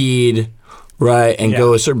speed, right, and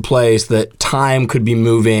go a certain place, that time could be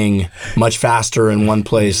moving much faster in one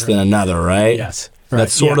place than another, right? Yes. Right.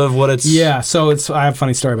 That's sort of what it's... Yeah, so I have a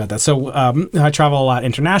funny story about that. So I travel a lot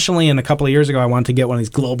internationally, and a couple of years ago I wanted to get one of these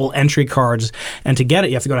global entry cards, and to get it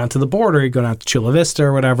you have to go down to the border, you go down to Chula Vista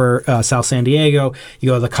or whatever, South San Diego, you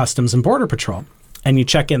go to the Customs and Border Patrol, and you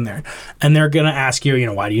check in there. And they're going to ask you,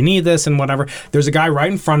 why do you need this and whatever. There's a guy right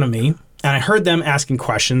in front of me, and I heard them asking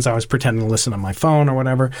questions. I was pretending to listen on my phone or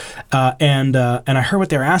whatever, and I heard what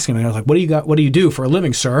they were asking me. I was like, "What do you do for a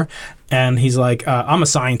living, sir?" And he's like, "I'm a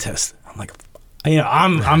scientist." I'm like,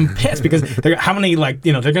 I'm pissed because how many they're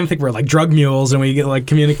gonna think we're like drug mules and we get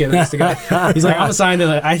communicate this together. He's like, I'm a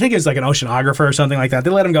scientist. I think it's like an oceanographer or something like that. They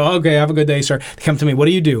let him go. Okay, have a good day, sir. They come to me. What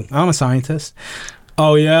do you do? I'm a scientist.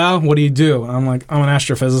 Oh yeah, what do you do? I'm like, I'm an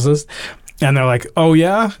astrophysicist. And they're like, "Oh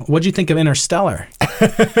yeah, what'd you think of Interstellar?" By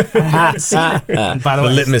the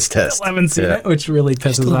way, litmus test. Still haven't seen it, which really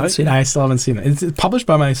pisses me off. I still haven't seen it. It's published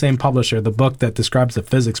by my same publisher, the book that describes the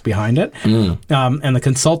physics behind it. And the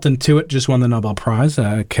consultant to it just won the Nobel Prize,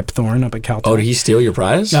 Kip Thorne up at Caltech. Oh, did he steal your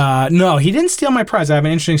prize? No, he didn't steal my prize. I have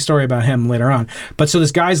an interesting story about him later on. But so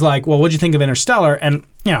this guy's like, "Well, what'd you think of Interstellar?" And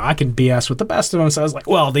I could BS with the best of them. So I was like,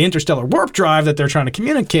 "Well, the interstellar warp drive that they're trying to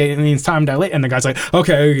communicate means time dilate." And the guy's like,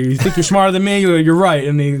 "Okay, you think you're smarter than me? You're right."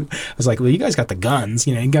 And I was like, "Well, you guys got the guns.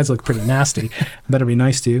 You guys look pretty nasty. Better be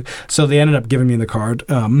nice to you." So they ended up giving me the card.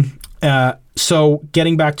 So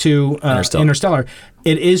getting back to Interstellar,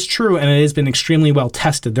 it is true, and it has been extremely well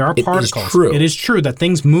tested. There are particles. It is true that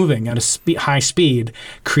things moving at a high speed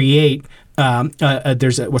create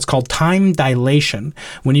there's what's called time dilation,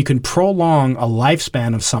 when you can prolong a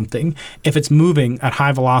lifespan of something if it's moving at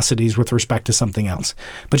high velocities with respect to something else.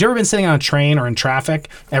 But you ever been sitting on a train or in traffic,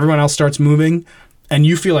 everyone else starts moving, and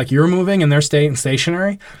you feel like you're moving and they're staying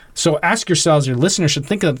stationary? So ask yourselves, your listeners should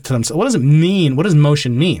think to themselves, what does it mean? What does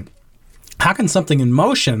motion mean? How can something in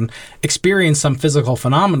motion experience some physical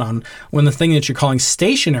phenomenon when the thing that you're calling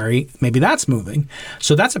stationary, maybe that's moving?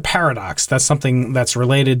 So that's a paradox. That's something that's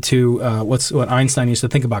related to what Einstein used to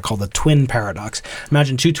think about, called the twin paradox.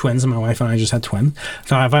 Imagine two twins, and my wife and I just had twins.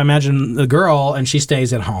 So if I imagine the girl and she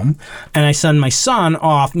stays at home, and I send my son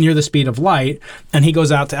off near the speed of light, and he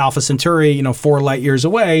goes out to Alpha Centauri, 4 light years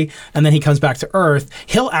away, and then he comes back to Earth,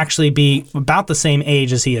 he'll actually be about the same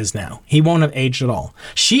age as he is now. He won't have aged at all.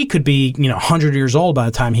 She could be, 100 years old by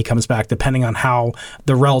the time he comes back, depending on how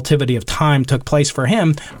the relativity of time took place for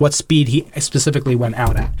him, what speed he specifically went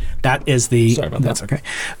out at. That is the okay.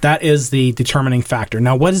 That is the determining factor.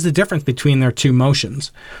 Now, what is the difference between their two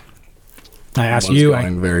motions? I asked you. One's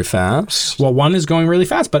going very fast. Well, one is going really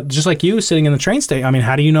fast, but just like you sitting in the train station,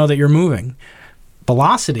 how do you know that you're moving?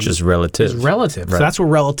 Velocity just relative. Is relative. Right. So that's where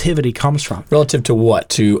relativity comes from. Relative to what?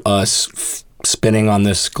 To us spinning on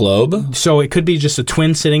this globe? So it could be just a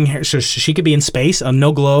twin sitting here. So she could be in space,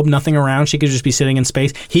 no globe, nothing around. She could just be sitting in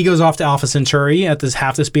space. He goes off to Alpha Centauri at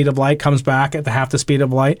half the speed of light, comes back at half the speed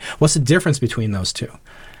of light. What's the difference between those two?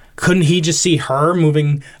 Couldn't he just see her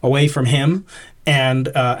moving away from him? And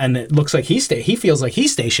it looks like he feels like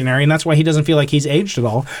he's stationary, and that's why he doesn't feel like he's aged at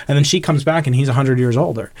all. And then she comes back and he's 100 years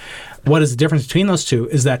older. What is the difference between those two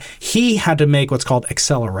is that he had to make what's called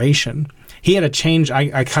acceleration. He had to change,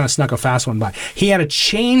 I kind of snuck a fast one by. He had to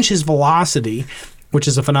change his velocity, which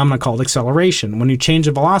is a phenomenon called acceleration. When you change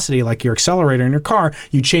the velocity, like your accelerator in your car,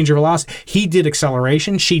 you change your velocity. He did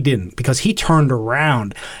acceleration, she didn't, because he turned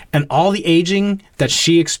around. And all the aging that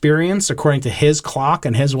she experienced, according to his clock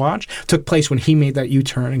and his watch, took place when he made that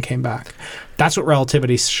U-turn and came back. That's what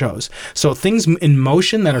relativity shows. So things in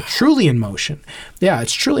motion that are truly in motion,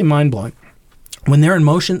 it's truly mind-blowing. When they're in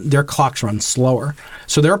motion, their clocks run slower.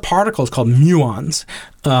 So there are particles called muons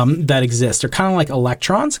that exist. They're kind of like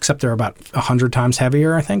electrons, except they're about 100 times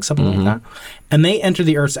heavier, I think, something like that. And they enter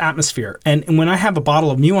the Earth's atmosphere. And when I have a bottle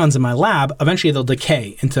of muons in my lab, eventually they'll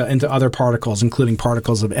decay into other particles, including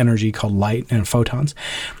particles of energy called light and photons.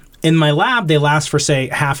 In my lab, they last for, say,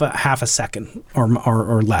 half a second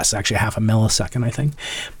or less, actually half a millisecond, I think.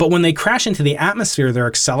 But when they crash into the atmosphere, they're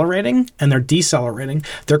accelerating and they're decelerating.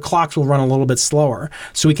 Their clocks will run a little bit slower.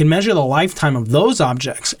 So we can measure the lifetime of those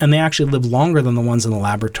objects, and they actually live longer than the ones in the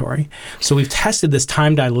laboratory. So we've tested this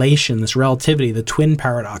time dilation, this relativity, the twin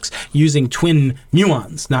paradox, using twin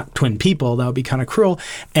muons, not twin people. That would be kind of cruel.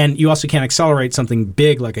 And you also can't accelerate something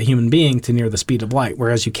big like a human being to near the speed of light,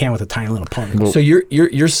 whereas you can with a tiny little particle. So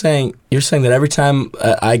you're saying that every time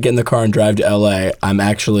I get in the car and drive to LA, I'm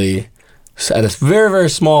actually at a very, very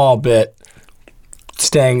small bit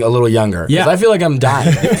staying a little younger. Yeah. I feel like I'm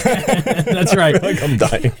dying. That's right. I feel like I'm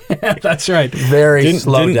dying. That's right. Very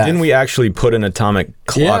slow death. Didn't we actually put an atomic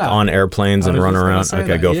clock on airplanes and run around?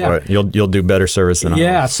 Okay, go for it. You'll do better service than I will.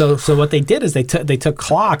 Yeah. So what they did is they took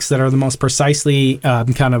clocks that are the most precisely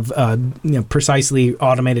precisely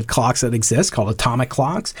automated clocks that exist, called atomic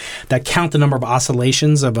clocks, that count the number of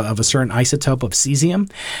oscillations of a certain isotope of cesium,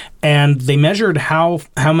 and they measured how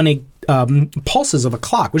many pulses of a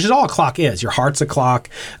clock, which is all a clock is. Your heart's a clock,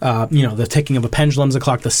 the ticking of a pendulum's a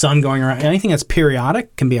clock, the sun going around, anything that's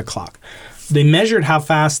periodic can be a clock. They measured how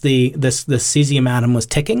fast the cesium atom was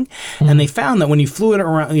ticking, and they found that when you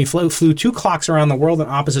flew two clocks around the world in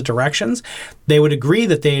opposite directions, they would agree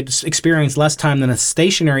that they had experienced less time than a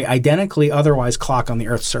stationary, identically otherwise clock on the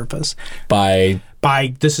Earth's surface. By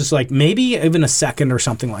this is like maybe even a second or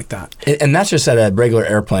something like that. And that's just at a regular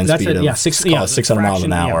airplane That's speed it, of 600 miles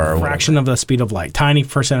an hour. Or fraction of the speed of light. Tiny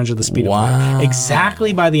percentage of the speed of light.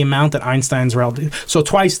 Exactly by the amount that Einstein's relative. So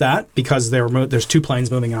twice that, because there's two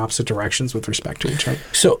planes moving in opposite directions with respect to each other.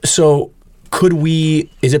 So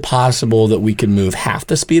is it possible that we could move half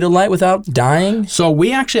the speed of light without dying? So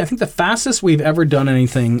we actually, I think the fastest we've ever done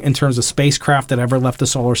anything in terms of spacecraft that ever left the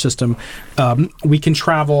solar system, we can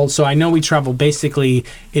travel. So I know we travel basically,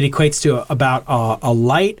 it equates to about a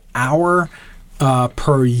light hour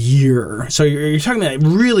per year. So you're talking about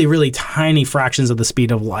really, really tiny fractions of the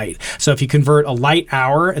speed of light. So if you convert a light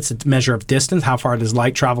hour, it's a measure of distance. How far does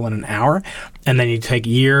light travel in an hour? And then you take a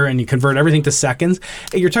year and you convert everything to seconds.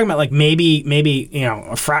 You're talking about like maybe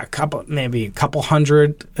a couple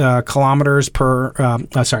hundred kilometers per,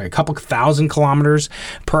 a couple thousand kilometers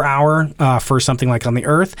per hour for something like on the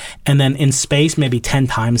Earth. And then in space, maybe 10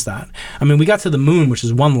 times that. I mean, we got to the moon, which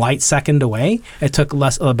is 1 light second away. It took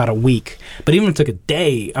about a week. But even if it took a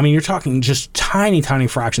day, I mean, you're talking just tiny, tiny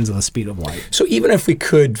fractions of the speed of light. So even if we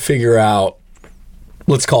could figure out,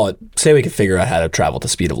 say we could figure out how to travel at the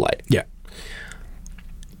speed of light. Yeah.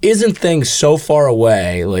 Isn't things so far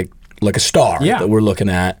away, like a star that we're looking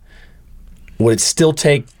at, would it still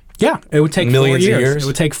take it would take millions 4 years. of years? It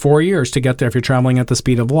would take 4 years to get there if you're traveling at the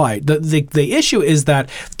speed of light. The issue is that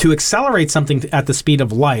to accelerate something at the speed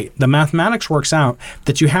of light, the mathematics works out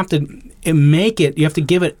that you have to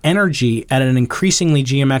give it energy at an increasingly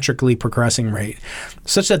geometrically progressing rate,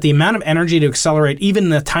 such that the amount of energy to accelerate even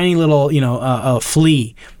the tiny little,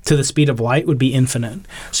 flea to the speed of light would be infinite.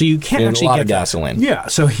 So you can't actually get a lot get of gasoline. Yeah,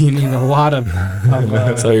 so you need a lot of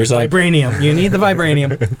so you're saying vibranium. You need the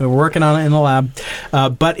vibranium. We're working on it in the lab.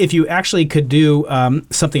 But if you actually could do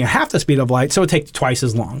something at half the speed of light, so it would take twice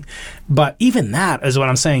as long. But even that is what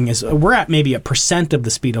I'm saying is we're at maybe 1% of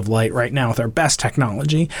the speed of light right now with our best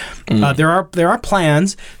technology. There are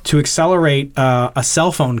plans to accelerate a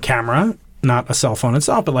cell phone camera, not a cell phone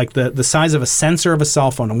itself, but like the size of a sensor of a cell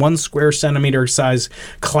phone, a 1 square centimeter size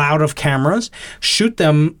cloud of cameras, shoot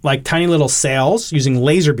them like tiny little sails using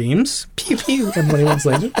laser beams. Pew, pew. Everybody wants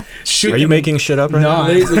laser. Are you making shit up right now?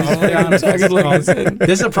 No, this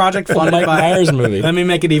is a project funded Mike by Myers movie. Let me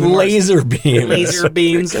make it even worse. Laser beams. Laser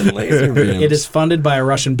beams. Laser beams. It is funded by a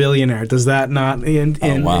Russian billionaire. Does that not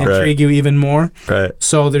intrigue you even more? Right.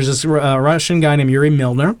 So there's this Russian guy named Yuri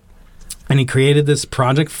Milner. And he created this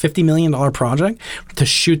project, $50 million project, to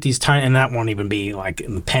shoot these tiny, and that won't even be like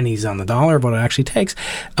in the pennies on the dollar of what it actually takes,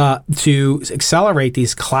 to accelerate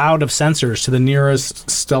these cloud of sensors to the nearest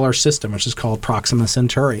stellar system, which is called Proxima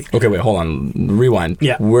Centauri. Okay, wait, hold on. Rewind.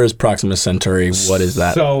 Yeah. Where's Proxima Centauri? What is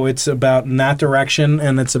that? So it's about in that direction,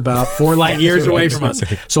 and it's about 4 light years away from us.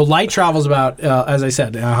 So light travels about, as I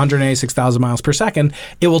said, 186,000 miles per second.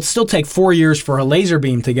 It will still take 4 years for a laser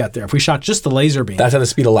beam to get there. If we shot just the laser beam. That's at the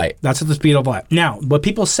speed of light. That's at the speed of light. Now, what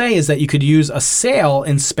people say is that you could use a sail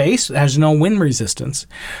in space that has no wind resistance.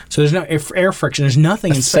 So there's no air friction. There's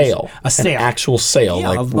nothing in space. A sail. An actual sail. Yeah,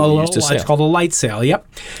 like we used to sail. It's called a light sail, yep.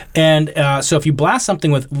 And so if you blast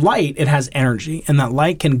something with light, it has energy, and that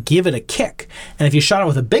light can give it a kick. And if you shot it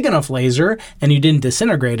with a big enough laser and you didn't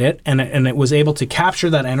disintegrate it, and it was able to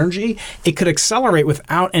capture that energy, it could accelerate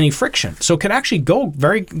without any friction. So it could actually go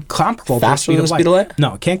very comparable to the speed of light. Speed of light?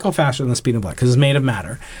 No, it can't go faster than the speed of light because it's made of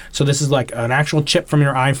matter. So this is like an actual chip from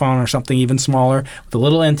your iPhone or something even smaller with a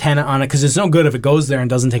little antenna on it, because it's no good if it goes there and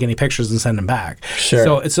doesn't take any pictures and send them back. Sure.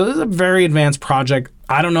 So this is a very advanced project.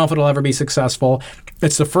 I don't know if it'll ever be successful.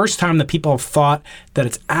 It's the first time that people have thought that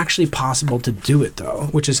it's actually possible to do it, though,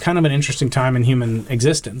 which is kind of an interesting time in human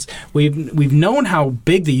existence. We've known how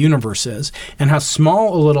big the universe is and how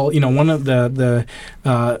small a little, one of the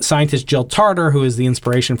scientist, Jill Tarter, who is the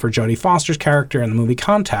inspiration for Jodie Foster's character in the movie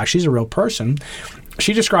Contact, she's a real person.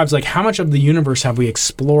 She describes like how much of the universe have we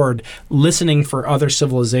explored listening for other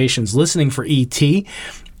civilizations, listening for ET.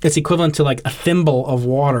 It's equivalent to like a thimble of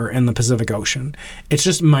water in the Pacific Ocean. It's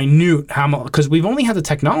just minute because we've only had the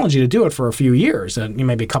technology to do it for a few years,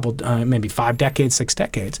 maybe a couple, maybe 5 decades, 6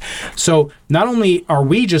 decades. So not only are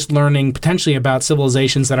we just learning potentially about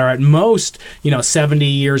civilizations that are at most, 70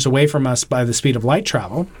 years away from us by the speed of light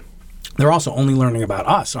travel, they're also only learning about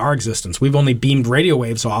us, our existence. We've only beamed radio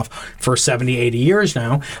waves off for 70, 80 years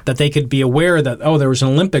now, that they could be aware that, there was an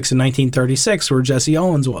Olympics in 1936 where Jesse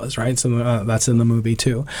Owens was, right? So that's in the movie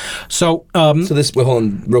too. So this, hold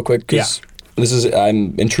on real quick, because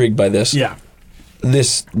I'm intrigued by this. Yeah.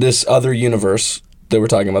 This other universe that we're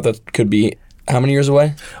talking about that could be how many years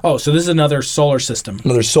away? Oh, so this is another solar system.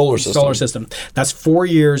 Another solar system. Solar system. That's 4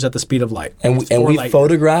 years at the speed of light. And we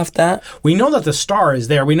photographed that? We know that the star is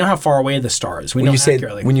there. We know how far away the star is. We know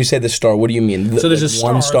accurately. When you say the star, what do you mean? So there's a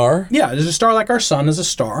star. One star? Yeah, there's a star like our sun is a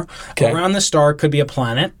star. Okay. Around the star could be a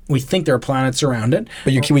planet. We think there are planets around it.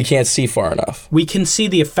 But we can't see far enough. We can see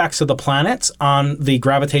the effects of the planets on the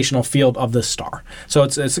gravitational field of the star. So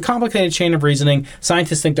it's a complicated chain of reasoning.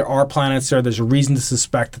 Scientists think there are planets there. There's a reason to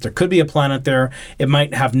suspect that there could be a planet there. It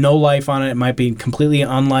might have no life on it. It might be completely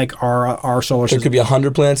unlike our solar system. There could be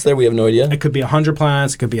 100 planets there. We have no idea. It could be 100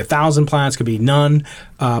 planets. It could be 1,000 planets. It could be none.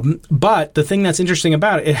 But the thing that's interesting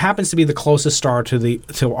about it, it happens to be the closest star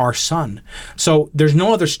to our sun. So there's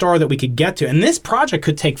no other star that we could get to. And this project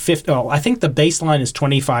could take I think the baseline is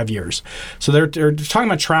 25 years. So they're talking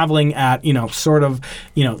about traveling at, maybe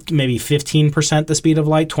 15% the speed of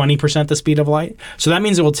light, 20% the speed of light. So that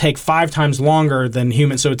means it will take 5 times longer than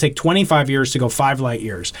humans. So it would take 25 years to go 5 light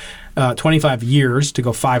years, 25 years to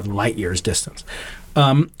go 5 light years distance.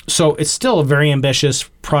 So it's still very ambitious,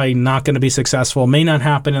 probably not going to be successful, may not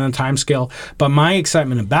happen in the time scale. But my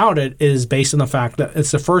excitement about it is based on the fact that it's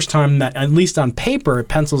the first time that, at least on paper, it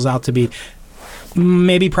pencils out to be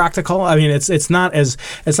maybe practical. I mean, it's not as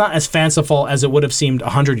fanciful as it would have seemed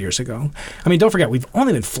 100 years ago. I mean, don't forget, we've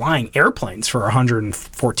only been flying airplanes for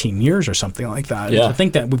 114 years or something like that. Yeah. To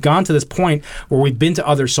think that we've gone to this point where we've been to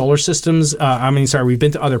other solar systems. We've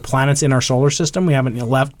been to other planets in our solar system. We haven't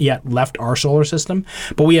yet left our solar system,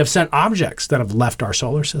 but we have sent objects that have left our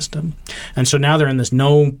solar system, and so now they're in this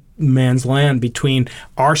no man's land between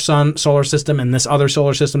our solar system and this other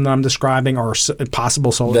solar system that I'm describing, or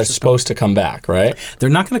possible solar That's system. supposed to come back, right?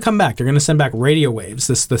 They're not going to come back. They're going to send back radio waves,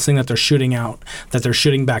 this thing that they're shooting out, that they're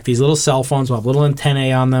shooting back. These little cell phones will have little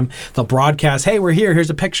antennae on them. They'll broadcast, hey, we're here.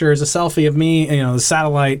 Here's a picture. Here's a selfie of me, the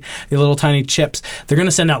satellite, the little tiny chips. They're going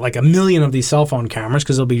to send out like 1 million of these cell phone cameras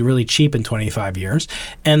because they'll be really cheap in 25 years.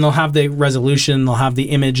 And they'll have the resolution, they'll have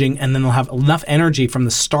the imaging, and then they'll have enough energy from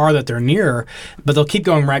the star that they're near, but they'll keep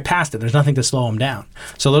going right past it. There's nothing to slow them down.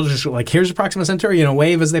 So they'll just here's Proxima Centauri,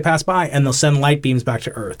 wave as they pass by, and they'll send light beams back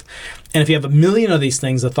to Earth. And if you have 1 million of these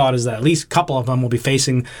things, the thought is that at least a couple of them will be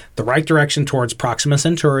facing the right direction towards Proxima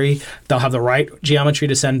Centauri. They'll have the right geometry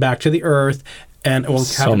to send back to the Earth, and it will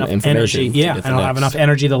have enough energy. Yeah, and it'll have enough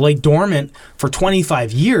energy to lay dormant for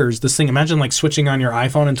 25 years. This thing, imagine switching on your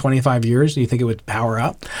iPhone in 25 years. Do you think it would power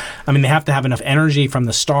up? I mean, they have to have enough energy from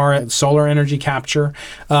the star, solar energy capture.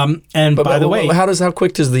 By the way, how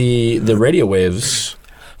quick does the radio waves?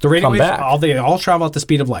 The radio waves, back. They all travel at the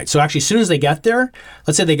speed of light. So actually, as soon as they get there,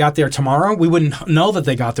 let's say they got there tomorrow, we wouldn't know that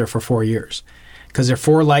they got there for 4 years. Because they're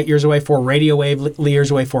 4 light years away, 4 radio wave years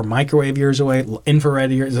away, 4 microwave years away, infrared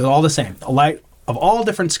years. It's all the same. A light of all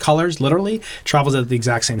different colors, literally, travels at the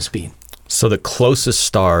exact same speed. So the closest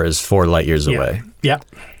star is 4 light years away. Yeah.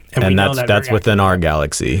 And that's within our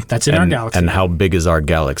galaxy. That's in our galaxy. And how big is our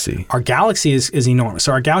galaxy? Our galaxy is enormous.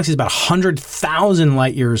 So our galaxy is about 100,000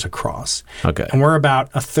 light years across. Okay. And we're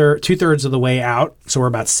about 2/3 of the way out. So we're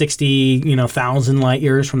about 60,000 light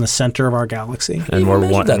years from the center of our galaxy. And we're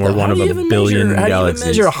one of a billion galaxies. How do you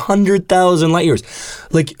measure 100,000 light years?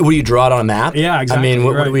 What do you draw it on a map? Yeah, exactly. I mean,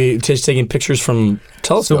 what are we just taking pictures from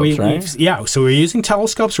telescopes, right? So we're using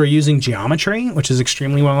telescopes. We're using geometry, which is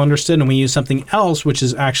extremely well understood, and we use something else, which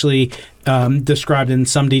is actually described in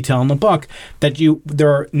some detail in the book, that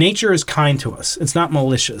nature is kind to us. It's not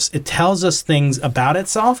malicious. It tells us things about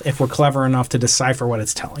itself if we're clever enough to decipher what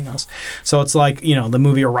it's telling us. So it's like, the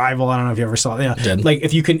movie Arrival. I don't know if you ever saw it. Yeah. Like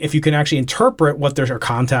if you can actually interpret what there's, or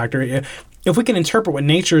contact, or if we can interpret what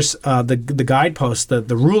nature's the guideposts, the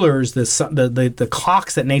rulers, the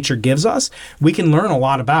clocks that nature gives us, we can learn a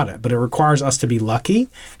lot about it. But it requires us to be lucky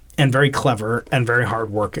and very clever and very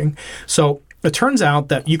hardworking. So it turns out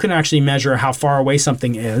that you can actually measure how far away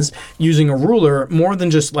something is using a ruler, more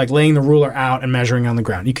than just laying the ruler out and measuring on the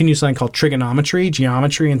ground. You can use something called trigonometry,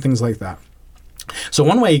 geometry, and things like that. So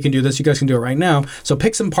one way you can do this, you guys can do it right now. So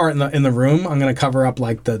pick some part in the room. I'm going to cover up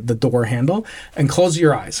the door handle, and close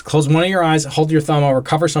your eyes. Close one of your eyes, hold your thumb over,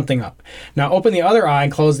 cover something up. Now open the other eye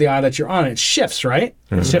and close the eye that you're on. It shifts, right?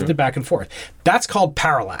 It's shifted back and forth. That's called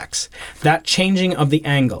parallax, that changing of the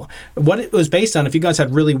angle. What it was based on, if you guys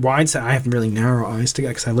had really wide set, I have really narrow eyes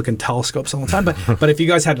because I look in telescopes all the time, but if you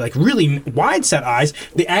guys had really wide set eyes,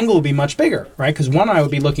 the angle would be much bigger, right? Because one eye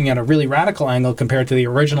would be looking at a really radical angle compared to the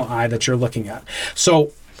original eye that you're looking at.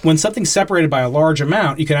 So when something's separated by a large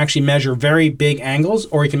amount, you can actually measure very big angles,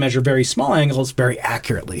 or you can measure very small angles very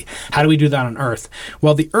accurately. How do we do that on Earth?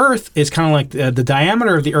 Well, the Earth is kind of like the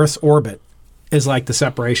diameter of the Earth's orbit is like the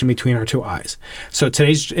separation between our two eyes. So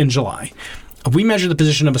today's in July. If we measure the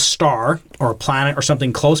position of a star or a planet or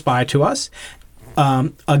something close by to us,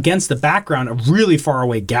 against the background of really far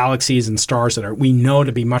away galaxies and stars that we know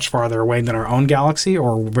to be much farther away than our own galaxy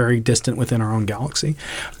or very distant within our own galaxy.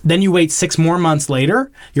 Then you wait 6 more months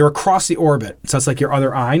later, you're across the orbit. So that's like your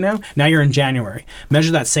other eye now. Now you're in January.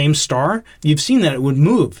 Measure that same star. You've seen that it would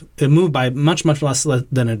move. It would move by much, much less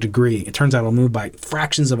than a degree. It turns out it'll move by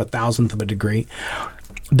fractions of a thousandth of a degree.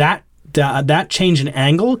 That change in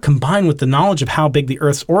angle, combined with the knowledge of how big the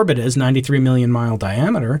Earth's orbit is, 93 million mile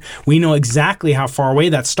diameter, we know exactly how far away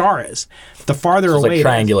that star is. The farther away, like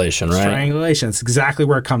triangulation, right? Triangulation. It's exactly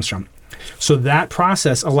where it comes from. So that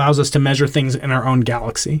process allows us to measure things in our own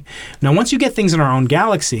galaxy. Now, once you get things in our own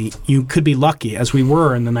galaxy, you could be lucky, as we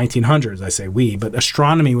were in the 1900s. I say we, but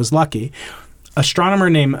astronomy was lucky. Astronomer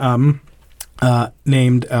named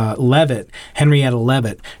Leavitt, Henrietta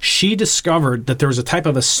Leavitt, she discovered that there was a type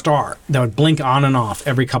of a star that would blink on and off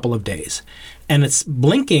every couple of days. And its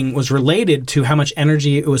blinking was related to how much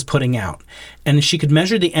energy it was putting out. And she could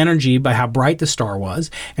measure the energy by how bright the star was.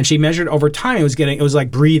 And she measured over time, it was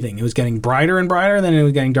like breathing. It was getting brighter and brighter, then it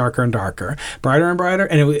was getting darker and darker, brighter and brighter,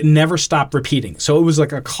 and it never stopped repeating. So it was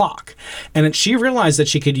like a clock. And she realized that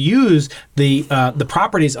she could use the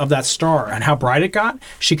properties of that star and how bright it got.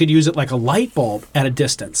 She could use it like a light bulb at a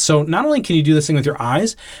distance. So not only can you do this thing with your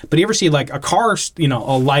eyes, but you ever see like a car,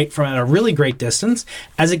 a light from at a really great distance,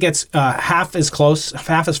 as it gets half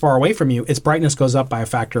as far away from you, its brightness goes up by a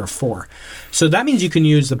factor of 4. So that means you can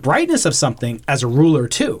use the brightness of something as a ruler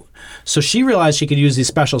too. So she realized she could use these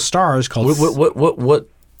special stars called...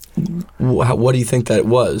 What do you think that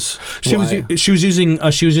was? She was using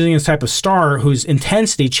this type of star whose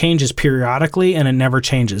intensity changes periodically and it never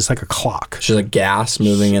changes. It's like a clock. She's like gas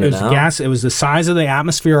moving in and out. Gas. It was the size of the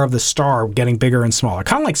atmosphere of the star getting bigger and smaller,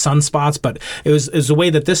 kind of like sunspots. But it was the way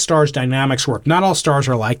that this star's dynamics work. Not all stars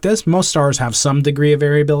are like this. Most stars have some degree of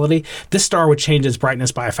variability. This star would change its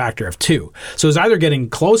brightness by a factor of 2. So it was either getting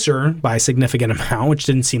closer by a significant amount, which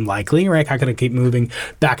didn't seem likely, right? How could it keep moving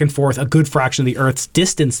back and forth a good fraction of the Earth's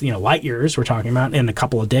distance? Light years we're talking about in a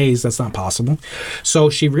couple of days. That's not possible. So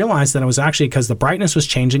she realized that it was actually because the brightness was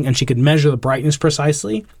changing and she could measure the brightness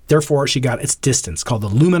precisely. Therefore, she got its distance, called the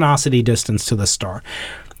luminosity distance to the star.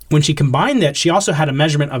 When she combined that, she also had a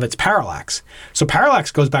measurement of its parallax. So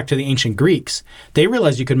parallax goes back to the ancient Greeks. They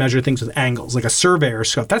realized you could measure things with angles, like a surveyor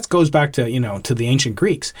scope. That goes back to, to the ancient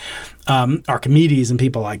Greeks, Archimedes and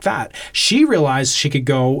people like that. She realized she could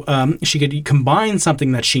combine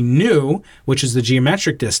something that she knew, which is the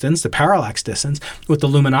geometric distance, the parallax distance, with the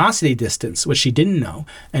luminosity distance, which she didn't know.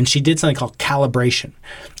 And she did something called calibration.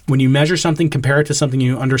 When you measure something, compare it to something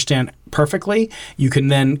you understand perfectly, you can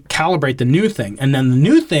then calibrate the new thing. And then the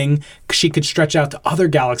new thing, she could stretch out to other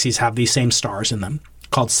galaxies have these same stars in them,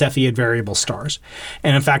 called Cepheid variable stars.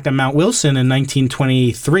 And in fact, at Mount Wilson in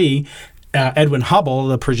 1923, Edwin Hubble,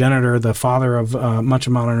 the progenitor, the father of much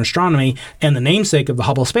of modern astronomy, and the namesake of the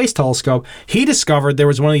Hubble Space Telescope, he discovered there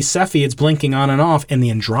was one of these Cepheids blinking on and off in the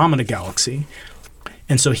Andromeda Galaxy.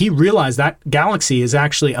 And so he realized that galaxy is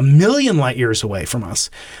actually 1 million light years away from us.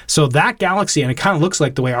 So that galaxy, and it kind of looks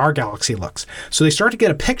like the way our galaxy looks. So they start to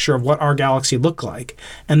get a picture of what our galaxy looked like.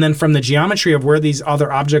 And then from the geometry of where these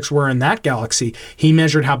other objects were in that galaxy, he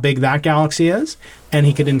measured how big that galaxy is. And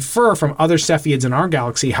he could infer from other Cepheids in our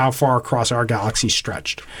galaxy how far across our galaxy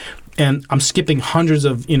stretched. And I'm skipping hundreds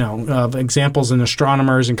of, of examples and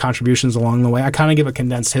astronomers and contributions along the way. I kind of give a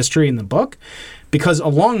condensed history in the book because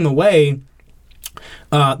along the way,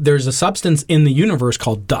 there's a substance in the universe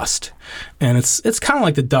called dust, and it's kind of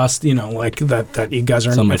like the dust, like that you guys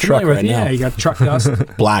are familiar with. Right yeah, now. You got truck dust.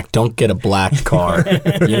 Black. Don't get a black car.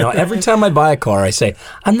 Every time I buy a car, I say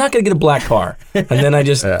I'm not going to get a black car, and then I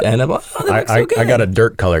just end up. I got a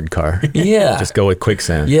dirt-colored car. Yeah. Just go with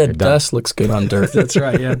quicksand. Yeah, dust looks good on dirt. That's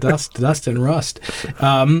right. Yeah, dust and rust.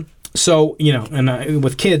 So, and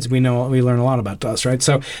with kids, we learn a lot about dust, right?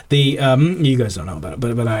 So you guys don't know about it,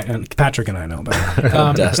 but Patrick and I know about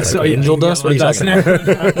it. Dust, so angel dust? What are you talking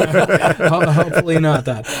about? Hopefully not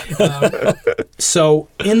that. So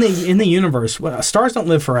in the universe, stars don't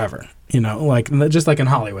live forever. Just like in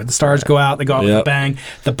Hollywood, the stars go out, they go out with a bang.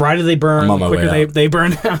 The brighter they burn, the quicker they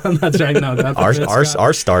burn down. That's right. No,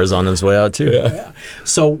 our star's on its way out too. Yeah.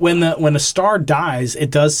 So when a star dies, it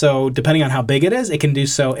does so, depending on how big it is, it can do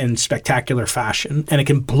so in spectacular fashion, and it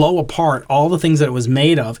can blow apart all the things that it was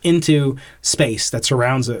made of into space that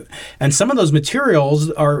surrounds it. And some of those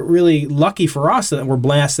materials are really lucky for us that we're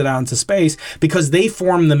blasted out into space because they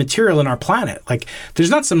form the material in our planet. Like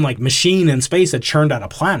there's not some machine in space that churned out a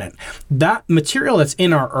planet. That material that's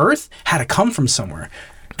in our Earth had to come from somewhere.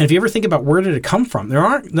 And if you ever think about where did it come from, there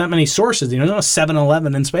aren't that many sources. There's no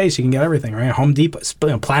 7-Eleven in space. You can get everything, right? Home Depot,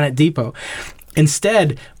 Planet Depot.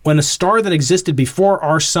 Instead, when a star that existed before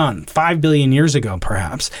our sun, 5 billion years ago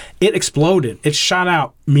perhaps, it exploded. It shot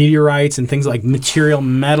out meteorites and things like material,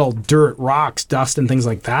 metal, dirt, rocks, dust, and things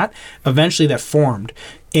like that. Eventually that formed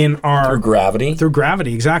in our... Through gravity? Through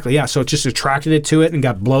gravity, exactly, yeah. So it just attracted it to it and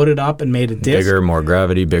got bloated up and made a disk. Bigger, more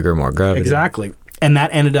gravity, bigger, more gravity. Exactly. And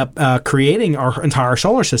that ended up creating our entire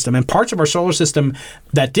solar system. And parts of our solar system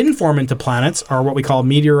that didn't form into planets are what we call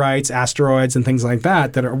meteorites, asteroids, and things like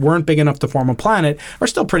that weren't big enough to form a planet, are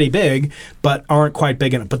still pretty big, but aren't quite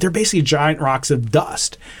big enough. But they're basically giant rocks of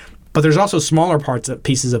dust. But there's also smaller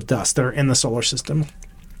pieces of dust that are in the solar system.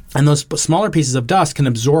 And those smaller pieces of dust can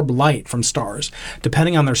absorb light from stars.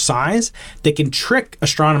 Depending on their size, they can trick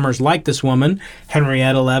astronomers like this woman,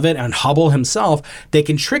 Henrietta Leavitt, and Hubble himself. They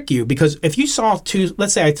can trick you because if you saw two,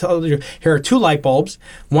 let's say I told you, here are two light bulbs,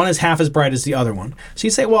 one is half as bright as the other one. So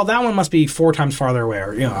you say, well, that one must be 4 times farther away,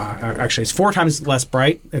 or actually it's 4 times less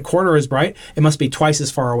bright, a quarter as bright, it must be twice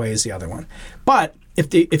as far away as the other one. But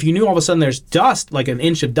if you knew all of a sudden there's dust, like an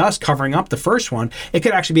inch of dust covering up the first one, it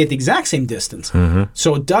could actually be at the exact same distance.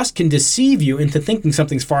 So dust can deceive you into thinking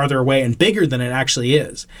something's farther away and bigger than it actually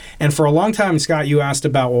is. And for a long time, Scott, you asked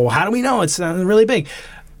about, well, how do we know it's really big?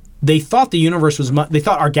 They thought the universe was, they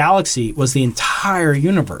thought our galaxy was the entire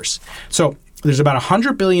universe. So there's about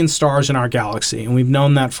 100 billion stars in our galaxy, and we've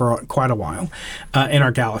known that for quite a while in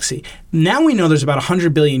our galaxy. Now we know there's about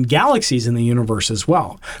 100 billion galaxies in the universe as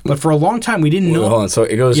well. But for a long time, we didn't know. Hold on. So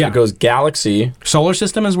it goes galaxy. Solar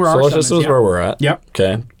system is where our solar sun system is. is where we're at. Yep.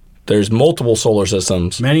 Okay. There's multiple solar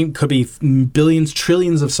systems. Many, could be billions,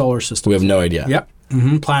 trillions of solar systems. We have no idea.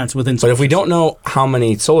 Yep. Planets within But solar if we don't know how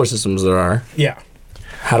many solar systems there are,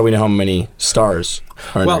 how do we know how many stars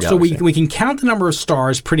are in our so galaxy? we can count the number of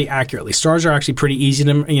stars pretty accurately. Stars are actually pretty easy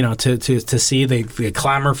to see. They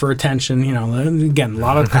clamor for attention. Again, a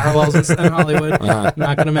lot of parallels in Hollywood. I'm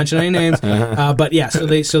not going to mention any names, but yeah.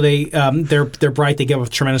 They're bright. They give a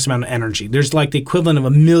tremendous amount of energy. There's like the equivalent of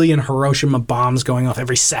 1 million Hiroshima bombs going off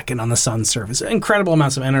every second on the sun's surface. Incredible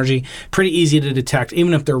amounts of energy. Pretty easy to detect,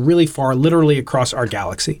 even if they're really far, literally across our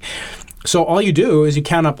galaxy. So all you do is you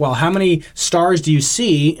count up, well, how many stars do you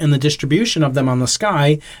see in the distribution of them on the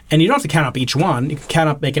sky? And you don't have to count up each one. You can count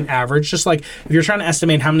up, make an average. Just like if you're trying to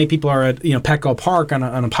estimate how many people are at Petco Park on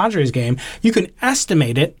a Padres game, you can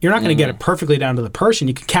estimate it. You're not going to get it perfectly down to the person.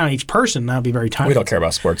 You can count each person. That would be very tiny. We don't care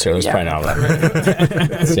about sports here. Let's find out.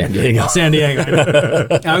 San Diego. San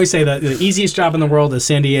Diego. I always say that the easiest job in the world is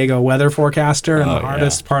San Diego weather forecaster, and the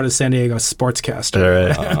hardest part is San Diego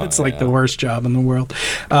sportscaster. Right. It's like the worst job in the world.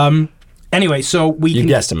 Anyway, so we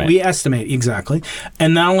estimate. We estimate, exactly.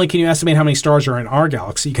 And not only can you estimate how many stars are in our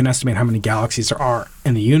galaxy, you can estimate how many galaxies there are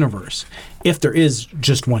in the universe. If there is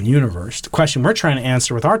just one universe, the question we're trying to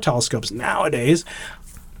answer with our telescopes nowadays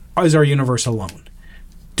is our universe alone?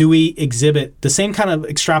 Do we exhibit the same kind of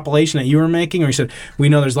extrapolation that you were making? Or you said, we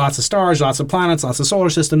know there's lots of stars, lots of planets, lots of solar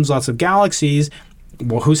systems, lots of galaxies.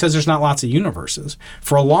 Well, who says there's not lots of universes?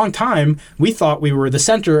 For a long time, we thought we were the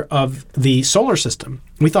center of the solar system.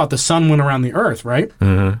 We thought the sun went around the earth, right?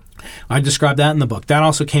 I described that in the book. That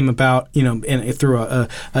also came about, through a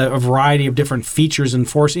variety of different features and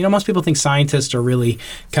forces. Most people think scientists are really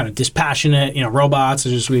kind of dispassionate. Robots are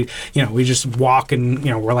just we just walk and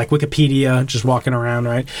we're like Wikipedia, just walking around,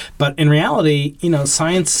 right? But in reality,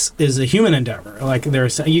 science is a human endeavor. Like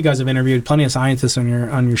you guys have interviewed plenty of scientists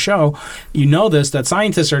on your show. You know this, that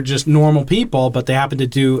scientists are just normal people, but they happen to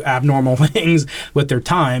do abnormal things with their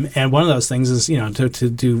time. And one of those things is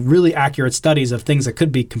to do really accurate studies of things that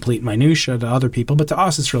could be complete minutia to other people, but to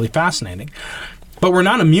us it's really fascinating. But we're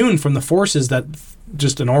not immune from the forces that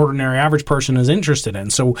just an ordinary average person is interested in.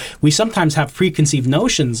 So we sometimes have preconceived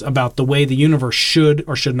notions about the way the universe should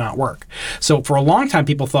or should not work. So for a long time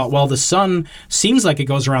people thought, well, the sun seems like it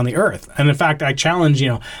goes around the earth. And in fact, I challenge,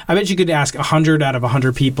 I bet you could ask 100 out of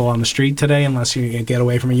 100 people on the street today, unless you get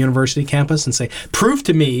away from a university campus, and say, prove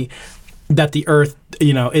to me that the Earth,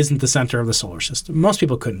 isn't the center of the solar system. Most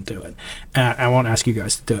people couldn't do it. I won't ask you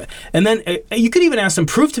guys to do it. And then you could even ask them,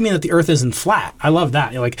 prove to me that the Earth isn't flat. I love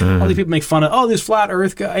that. You're like, all these people make fun of, this flat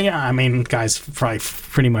Earth guy. Yeah, I mean, guy's probably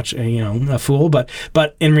pretty much, a fool. But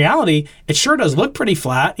in reality, it sure does look pretty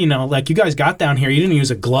flat. Like you guys got down here, you didn't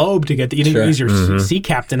use a globe to get, you didn't use your sea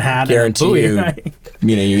captain hat. Guarantee and a buoy, you, right?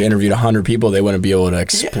 You interviewed 100 people, they wouldn't be able to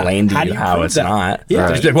explain to you how it's not. Yeah.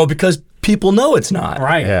 Right. Well, because people know it's not.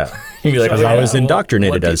 Right. Yeah. You'd be like, I was well,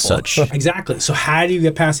 indoctrinated what as people? such. Exactly. So how do you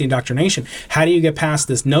get past the indoctrination? How do you get past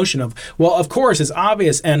this notion of, well, of course it's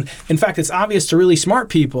obvious, and in fact it's obvious to really smart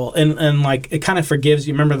people, and like it kind of forgives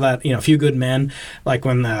you. Remember that, A Few Good Men, like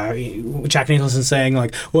when Jack Nicholson saying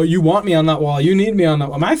like, well, you want me on that wall, you need me on that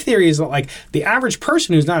wall. My theory is that like the average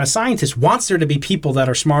person who's not a scientist wants there to be people that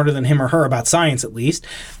are smarter than him or her about science at least,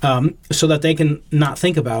 so that they can not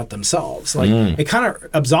think about it themselves. Like it kind of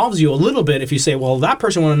absolves you a little bit if you say, well, that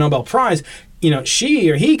person won a Nobel Prize, she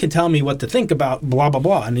or he can tell me what to think about blah, blah,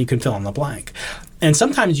 blah, and you can fill in the blank. And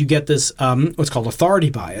sometimes you get this what's called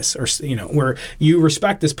authority bias, or where you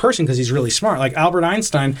respect this person because he's really smart. Like Albert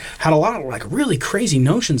Einstein had a lot of like really crazy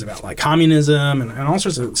notions about like communism and all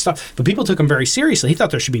sorts of stuff, but people took him very seriously. He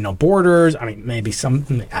thought there should be no borders. I mean, maybe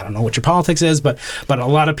I don't know what your politics is, but a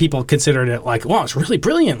lot of people considered it like, wow, it's really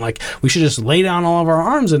brilliant. Like we should just lay down all of our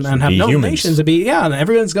arms and have no humans. nations and and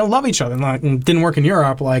everyone's gonna love each other. And like, it didn't work in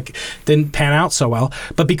Europe, like didn't pan out so well.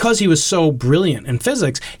 But because he was so brilliant in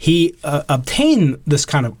physics, he obtained this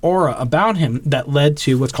kind of aura about him that led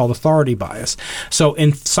to what's called authority bias. So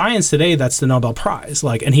in science today, that's the Nobel Prize.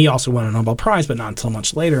 And he also won a Nobel Prize, but not until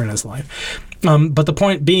much later in his life. But the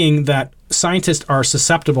point being that scientists are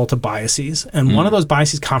susceptible to biases, and one of those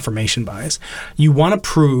biases is confirmation bias. You want to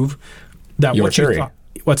prove that Your what you theory. thought.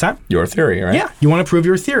 What's that? Your theory, right? Yeah, you want to prove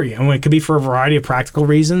your theory, and it could be for a variety of practical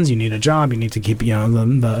reasons. You need a job. You need to keep,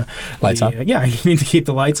 the Lights on. Yeah, you need to keep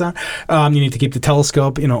the lights on. You need to keep the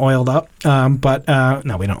telescope, oiled up. But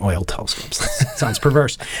no, we don't oil telescopes. That sounds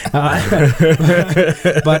perverse.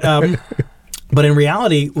 But in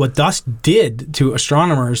reality, what dust did to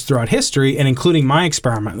astronomers throughout history, and including my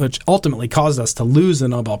experiment, which ultimately caused us to lose the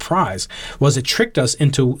Nobel Prize, was it tricked us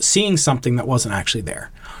into seeing something that wasn't actually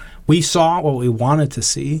there. We saw what we wanted to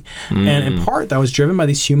see, and in part that was driven by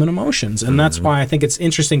these human emotions, and that's why I think it's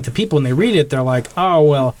interesting to people when they read it. They're like, "Oh,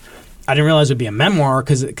 well, I didn't realize it would be a memoir,"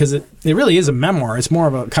 because it really is a memoir. It's more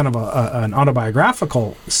of a kind of an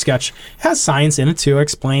autobiographical sketch. It has science in it to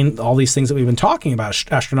explain all these things that we've been talking about,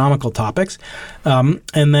 astronomical topics, and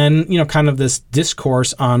then kind of this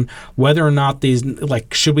discourse on whether or not these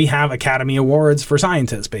should we have Academy Awards for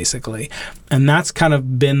scientists, basically, and that's kind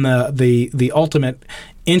of been the ultimate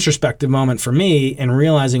introspective moment for me in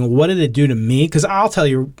realizing what did it do to me, because I'll tell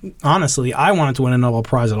you honestly, I wanted to win a Nobel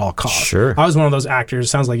Prize at all costs. Sure. I was one of those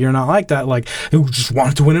actors, sounds like you're not like that, who just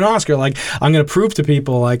wanted to win an Oscar. I'm going to prove to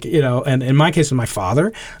people, and in my case with my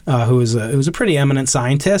father, who was a pretty eminent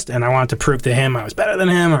scientist, and I wanted to prove to him I was better than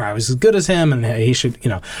him, or I was as good as him, and he should,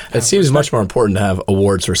 It seems much more important to have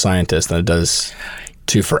awards for scientists than it does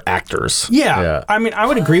for actors. Yeah. I mean, I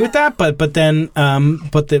would agree with that, but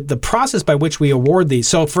the process by which we award these.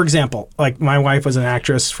 So, for example, my wife was an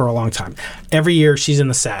actress for a long time. Every year she's in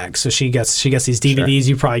the SAG, so she gets these DVDs. Sure.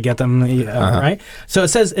 You probably get them, right? So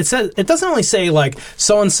it doesn't only say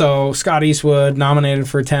so and so Scott Eastwood nominated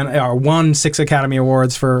for 10 or won 6 Academy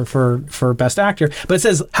Awards for Best Actor, but it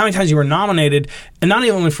says how many times you were nominated, and not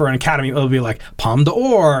only for an Academy. It'll be like Palme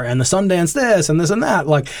d'Or and the Sundance this and this and that.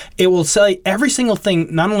 It will say every single thing.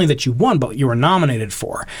 Not only that you won, but you were nominated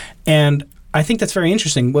for. And I think that's very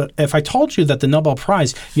interesting. But if I told you that the Nobel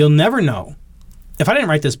Prize, you'll never know. If I didn't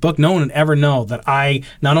write this book, no one would ever know that I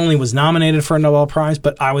not only was nominated for a Nobel Prize,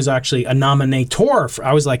 but I was actually a nominator.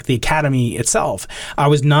 I was like the Academy itself. I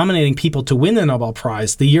was nominating people to win the Nobel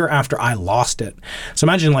Prize the year after I lost it. So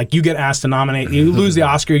imagine you get asked to nominate, you lose the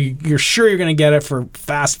Oscar, you're sure you're going to get it for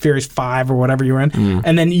Fast Furious 5 or whatever you're in,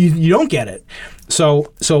 and then you don't get it.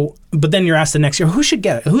 So, but then you're asked the next year, who should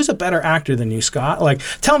get it? Who's a better actor than you, Scott?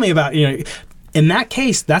 Tell me about, in that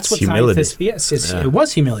case, that's what scientists. Yes, it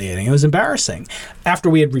was humiliating. It was embarrassing. After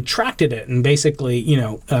we had retracted it and basically,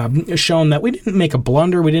 shown that we didn't make a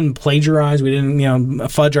blunder, we didn't plagiarize, we didn't,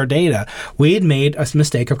 fudge our data. We had made a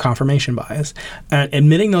mistake of confirmation bias.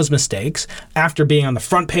 Admitting those mistakes after being on the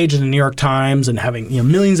front page of the New York Times and having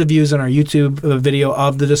millions of views on our YouTube video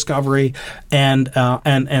of the discovery, and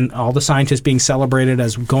all the scientists being celebrated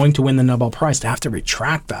as going to win the Nobel Prize, to have to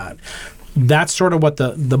retract that. That's sort of what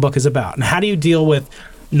the book is about. And how do you deal with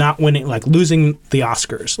not winning, losing the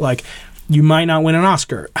Oscars? You might not win an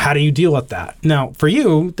Oscar. How do you deal with that? Now, for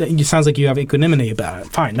you, it sounds like you have equanimity about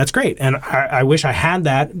it. Fine, that's great. And I wish I had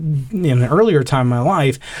that in an earlier time in my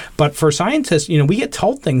life. But for scientists, we get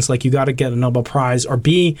told things like you got to get a Nobel Prize or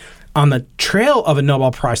be on the trail of a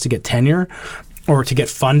Nobel Prize to get tenure, or to get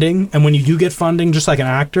funding. And when you do get funding, just like an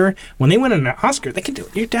actor, when they win an Oscar, they can do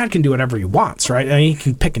it. Your dad can do whatever he wants, right? He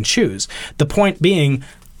can pick and choose. The point being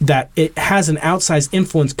that it has an outsized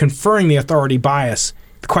influence conferring the authority bias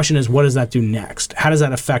The question is, what does that do next? How does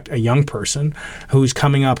that affect a young person who's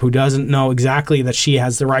coming up, who doesn't know exactly that she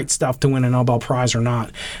has the right stuff to win a Nobel Prize or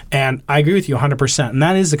not? And I agree with you 100%. And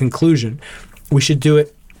that is the conclusion. We should do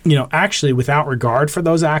it, actually without regard for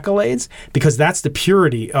those accolades, because that's the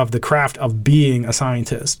purity of the craft of being a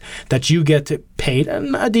scientist, that you get to paid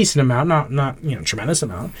a decent amount, not tremendous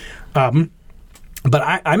amount. But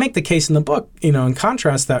I make the case in the book, in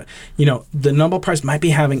contrast, that, the Nobel Prize might be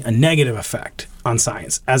having a negative effect on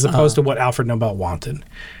science as opposed to what Alfred Nobel wanted.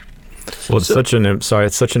 Well, it's such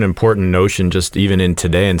an important notion, just even in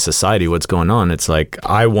today in society, what's going on. It's like,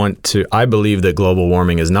 I believe that global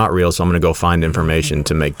warming is not real, so I'm going to go find information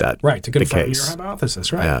to make that right, to confirm the case. Your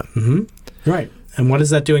hypothesis, right? Yeah. Mm-hmm. Right. And what is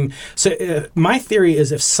that doing? So my theory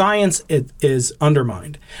is, if science is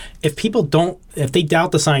undermined, if they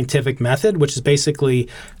doubt the scientific method, which is basically,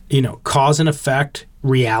 cause and effect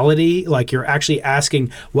reality, like you're actually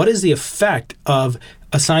asking, what is the effect of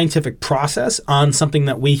a scientific process on something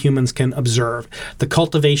that we humans can observe, the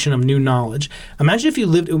cultivation of new knowledge. Imagine if you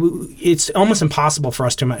lived, it's almost impossible for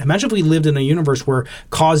us to imagine if we lived in a universe where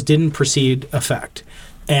cause didn't precede effect.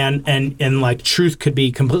 And like truth could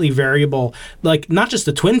be completely variable, like not just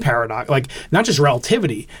the twin paradox, like not just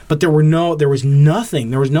relativity, but there was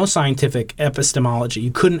no scientific epistemology.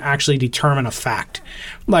 You couldn't actually determine a fact.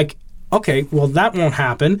 Like, okay, well, that won't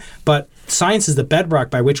happen, but science is the bedrock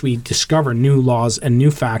by which we discover new laws and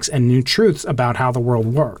new facts and new truths about how the world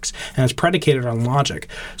works, and it's predicated on logic.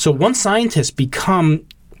 So once scientists become,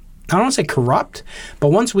 I don't want to say corrupt,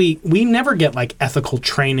 but once we never get like ethical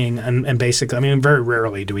training and basically, very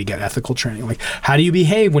rarely do we get ethical training. Like, how do you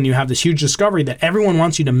behave when you have this huge discovery that everyone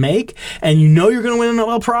wants you to make, and you're going to win a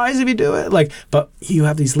Nobel Prize if you do it? Like, but you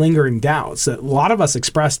have these lingering doubts that a lot of us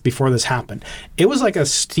expressed before this happened. It was like a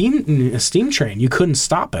steam train. You couldn't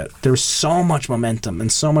stop it. There was so much momentum and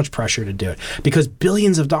so much pressure to do it because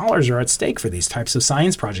billions of dollars are at stake for these types of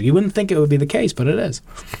science projects. You wouldn't think it would be the case, but it is.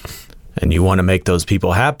 And you want to make those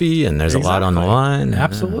people happy, and there's a lot on the line.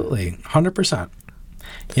 Absolutely, 100%.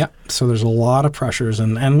 Yeah, so there's a lot of pressures,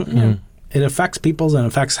 and it affects people and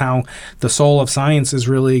affects how the soul of science is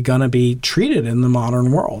really going to be treated in the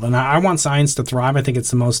modern world. And I want science to thrive. I think it's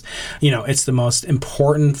the most, it's the most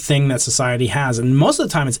important thing that society has. And most of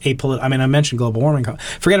the time it's apolitical. I mentioned global warming.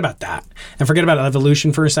 Forget about that. And forget about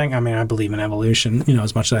evolution for a second. I believe in evolution,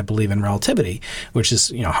 as much as I believe in relativity, which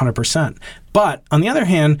is, 100%. But on the other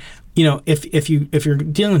hand, if you're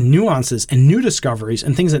dealing with nuances and new discoveries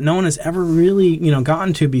and things that no one has ever really,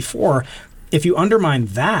 gotten to before, if you undermine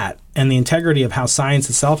that and the integrity of how science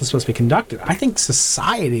itself is supposed to be conducted, I think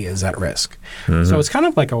society is at risk. Mm-hmm. So it's kind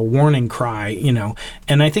of like a warning cry,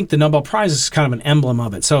 and I think the Nobel Prize is kind of an emblem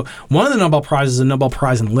of it. So one of the Nobel Prizes is a Nobel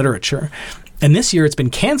Prize in literature. And this year it's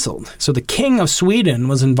been canceled. So the King of Sweden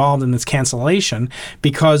was involved in this cancellation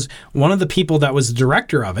because one of the people that was the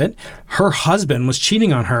director of it, her husband was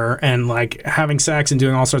cheating on her and like having sex and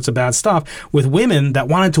doing all sorts of bad stuff with women that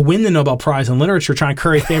wanted to win the Nobel Prize in literature, trying to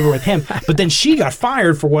curry favor with him. But then she got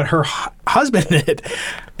fired for what her husband did.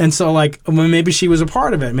 And so maybe she was a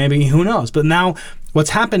part of it. Maybe, who knows? But now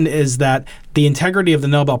what's happened is that the integrity of the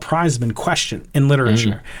Nobel Prize has been questioned in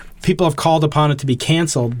literature. People have called upon it to be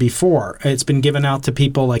canceled before. It's been given out to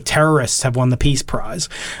people like terrorists have won the Peace Prize.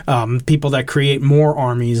 People that create more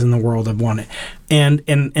armies in the world have won it. And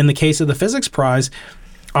in the case of the Physics Prize,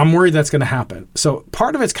 I'm worried that's going to happen. So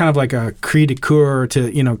part of it's kind of like a cri de coeur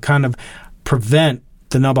to, kind of prevent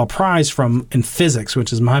the Nobel Prize in physics,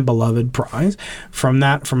 which is my beloved prize, from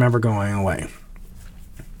ever going away.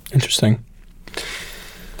 Interesting.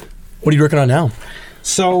 What are you working on now?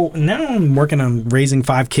 So now I'm working on raising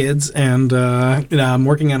 5 kids, and I'm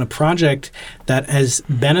working on a project that has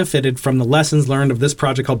benefited from the lessons learned of this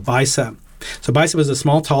project called BICEP. So BICEP is a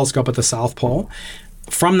small telescope at the South Pole.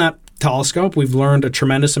 From that telescope, we've learned a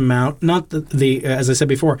tremendous amount. Not as I said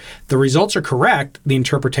before, the results are correct. The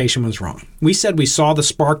interpretation was wrong. We said we saw the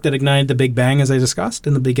spark that ignited the Big Bang, as I discussed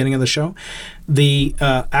in the beginning of the show. The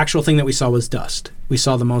actual thing that we saw was dust. We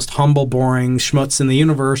saw the most humble, boring schmutz in the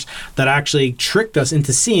universe that actually tricked us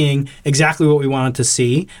into seeing exactly what we wanted to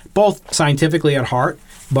see, both scientifically at heart,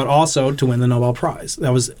 but also to win the Nobel Prize.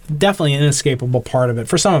 That was definitely an inescapable part of it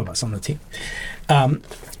for some of us on the team.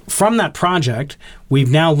 From that project, we've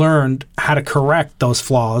now learned how to correct those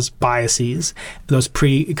flaws, biases, those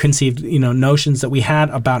preconceived, notions that we had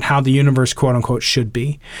about how the universe, quote unquote, should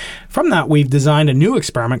be. From that, we've designed a new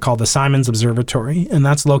experiment called the Simons Observatory, and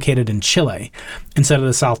that's located in Chile. Instead of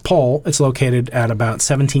the South Pole, it's located at about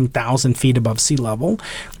 17,000 feet above sea level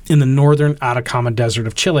in the northern Atacama Desert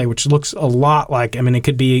of Chile, which looks a lot like, I mean, it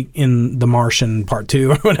could be in The Martian Part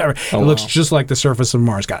 2 or whatever. It looks just like the surface of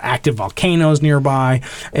Mars. It's got active volcanoes nearby.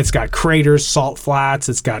 It's got craters, salt flats.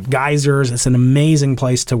 It's got geysers. It's an amazing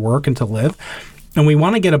place to work and to live. And we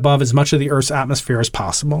want to get above as much of the Earth's atmosphere as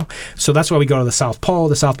possible. So that's why we go to the South Pole.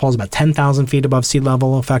 The South Pole is about 10,000 feet above sea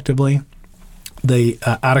level, effectively. The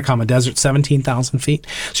Atacama Desert, 17,000 feet.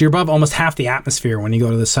 So you're above almost half the atmosphere when you go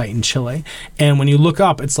to the site in Chile. And when you look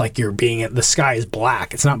up, it's like the sky is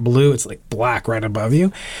black. It's not blue, it's like black right above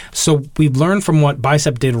you. So we've learned from what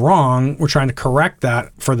BICEP did wrong. We're trying to correct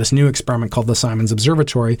that for this new experiment called the Simons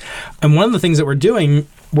Observatory. And one of the things that we're doing,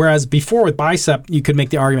 whereas before with BICEP, you could make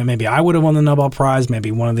the argument maybe I would have won the Nobel Prize,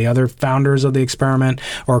 maybe one of the other founders of the experiment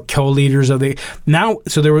or co-leaders of the... Now,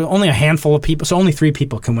 so there were only a handful of people, so only 3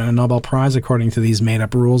 people can win a Nobel Prize according to these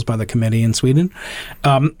made-up rules by the committee in Sweden.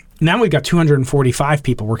 Now we've got 245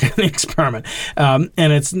 people working on the experiment. And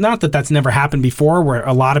it's not that that's never happened before, where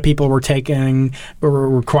a lot of people were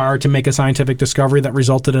required to make a scientific discovery that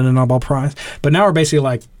resulted in a Nobel Prize. But now we're basically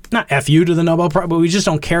like, not F you to the Nobel Prize, but we just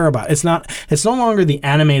don't care about it. It's no longer the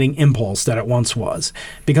animating impulse that it once was.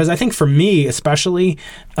 Because I think for me, especially,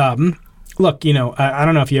 look, I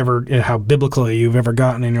don't know if you ever, how biblical you've ever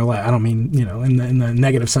gotten in your life. I don't mean, in the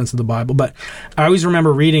negative sense of the Bible, but I always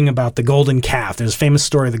remember reading about the golden calf. There's a famous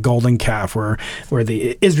story of the golden calf where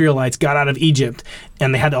the Israelites got out of Egypt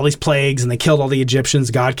and they had all these plagues and they killed all the Egyptians.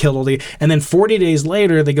 God killed and then 40 days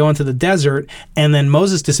later they go into the desert and then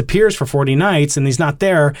Moses disappears for 40 nights and he's not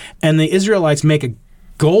there. And the Israelites make a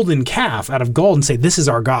golden calf out of gold and say, this is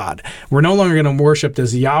our God. We're no longer going to worship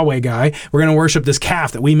this Yahweh guy. We're going to worship this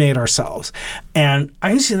calf that we made ourselves. And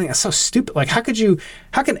I used to think that's so stupid. Like, how can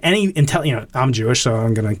any I'm Jewish, so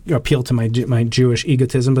I'm going to appeal to my Jewish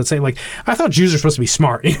egotism, but say, like, I thought Jews are supposed to be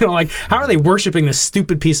smart. Like, how are they worshiping this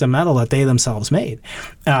stupid piece of metal that they themselves made?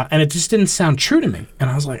 And it just didn't sound true to me.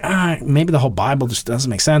 And I was like, maybe the whole Bible just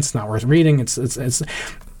doesn't make sense. It's not worth reading.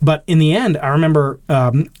 But in the end, I remember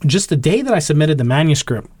just the day that I submitted the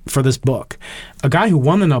manuscript for this book, a guy who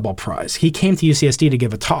won the Nobel Prize, he came to UCSD to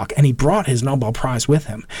give a talk, and he brought his Nobel Prize with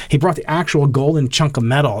him. He brought the actual golden chunk of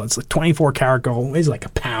metal. It's like 24 karat gold, weighs like a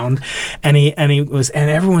pound, and everyone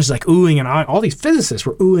was like oohing and eyeing. All these physicists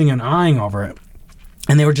were oohing and eyeing over it.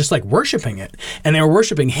 And they were just like worshiping it. And they were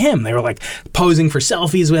worshiping him. They were like posing for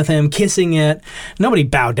selfies with him, kissing it. Nobody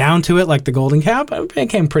bowed down to it like the golden calf, but it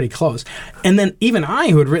came pretty close. And then even I,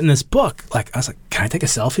 who had written this book, I was like, can I take a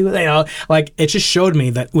selfie with it? It just showed me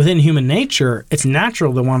that within human nature, it's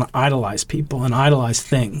natural to want to idolize people and idolize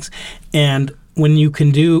things. And when you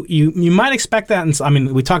can you might expect that.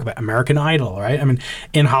 We talk about American Idol, right?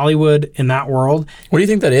 In Hollywood, in that world. What do you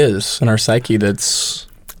think that is in our psyche that's...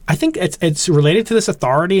 I think it's related to this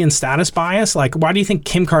authority and status bias. Like, why do you think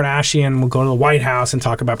Kim Kardashian will go to the White House and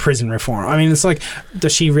talk about prison reform? It's like,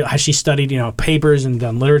 has she studied papers and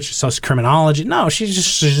done literature, social criminology? No, she's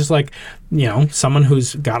just like someone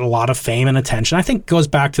who's got a lot of fame and attention. I think it goes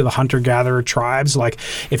back to the hunter-gatherer tribes. Like,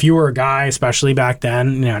 if you were a guy, especially back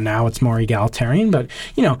then, now it's more egalitarian, but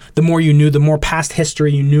the more you knew, the more past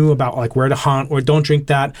history you knew about like where to hunt, or don't drink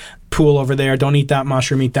that pool over there, don't eat that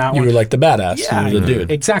mushroom, eat that one. You were like the badass. Yeah, you were the dude.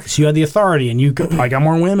 Exactly. So you had the authority, and you probably got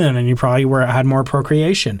more women, and you probably had more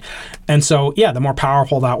procreation. And so, the more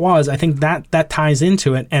powerful that was, I think that ties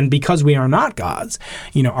into it. And because we are not gods,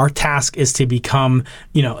 our task is to become,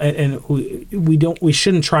 and we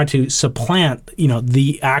shouldn't try to supplant,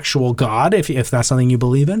 the actual God, if that's something you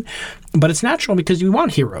believe in. But it's natural because you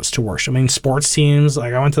want heroes to worship. Sports teams,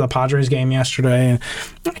 like I went to the Padres game yesterday, and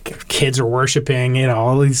kids are worshiping,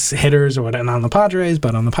 all these hitters, or whatever, not on the Padres,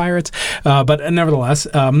 but on the Pirates. But nevertheless,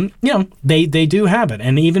 they do have it.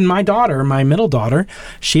 And even my daughter, my middle daughter,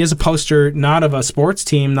 she has a poster not of a sports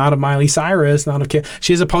team, not of Miley Cyrus, not of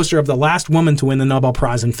she has a poster of the last woman to win the Nobel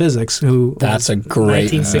Prize in physics. That's a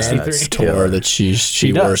great 1963 tour that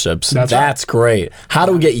she worships. That's great. How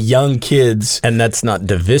do we get young kids? And that's not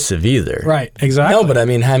divisive either. Right, exactly. No, but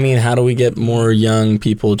how do we get more young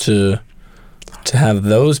people to have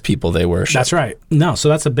those people they worship? That's right. No, so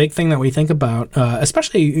that's a big thing that we think about,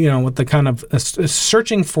 especially with the kind of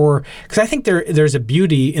searching for, because I think there's a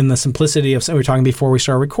beauty in the simplicity of, we were talking before we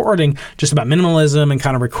started recording, just about minimalism and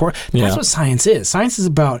kind of record. That's what science is. Science is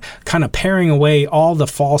about kind of paring away all the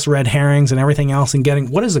false red herrings and everything else and getting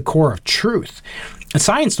what is the core of truth. And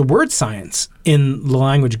science, the word science in the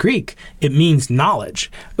language Greek, it means knowledge,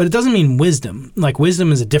 but it doesn't mean wisdom. Like,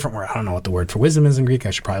 wisdom is a different word. I don't know what the word for wisdom is in Greek.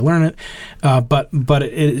 I should probably learn it. But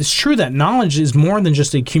it is true that knowledge is more than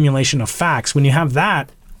just the accumulation of facts. When you have that,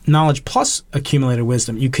 knowledge plus accumulated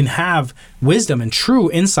wisdom. You can have wisdom and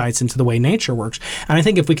true insights into the way nature works. And I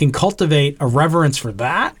think if we can cultivate a reverence for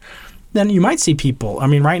that, then you might see people. I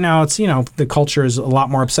mean, right now it's, the culture is a lot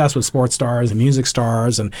more obsessed with sports stars and music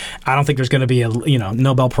stars, and I don't think there's going to be a,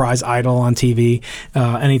 Nobel Prize idol on TV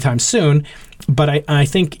anytime soon. But I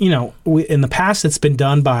think, in the past it's been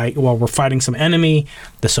done by, we're fighting some enemy,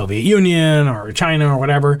 the Soviet Union or China or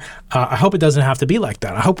whatever. I hope it doesn't have to be like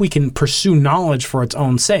that. I hope we can pursue knowledge for its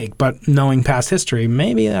own sake, but knowing past history,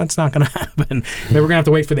 maybe that's not going to happen. Maybe we're going to have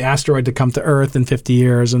to wait for the asteroid to come to Earth in 50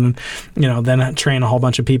 years and, then train a whole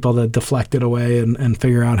bunch of people to deflect it away and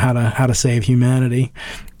figure out how to save humanity.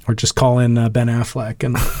 Or just call in Ben Affleck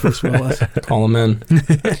and Bruce Willis. Call him in.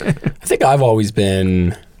 I think I've always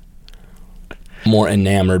been more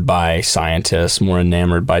enamored by scientists, more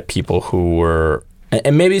enamored by people who were,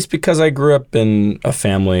 and maybe it's because I grew up in a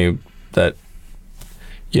family that,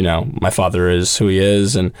 my father is who he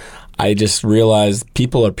is, and I just realized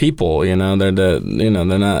people are people. They're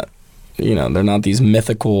not these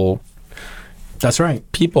mythical. That's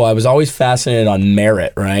right. People. I was always fascinated on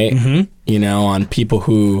merit, right? Mm-hmm. On people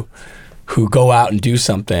who go out and do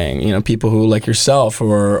something, people who, like yourself,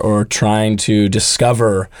 or trying to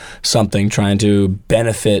discover something, trying to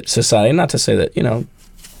benefit society. Not to say that,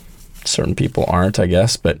 certain people aren't, I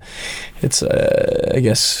guess, but it's, I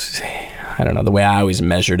guess, I don't know, the way I always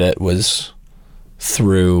measured it was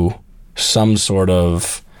through some sort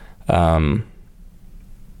of,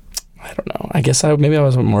 I don't know. I guess maybe I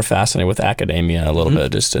was more fascinated with academia a little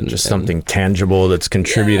bit, just something tangible that's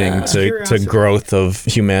contributing to growth of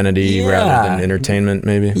humanity rather than entertainment,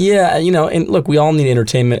 maybe. Yeah, and look, we all need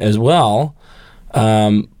entertainment as well,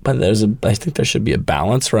 but I think there should be a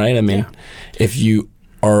balance, right? I mean, if you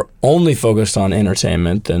are only focused on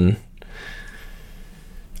entertainment, then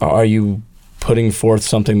are you putting forth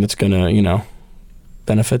something that's going to,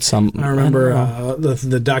 benefit some? I remember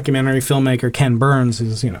the documentary filmmaker Ken Burns,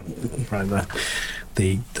 who's probably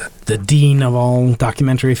the dean of all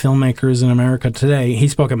documentary filmmakers in America today. He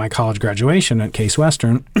spoke at my college graduation at Case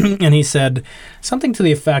Western, and he said something to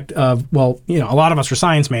the effect of, a lot of us were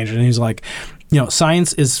science majors, and he's like,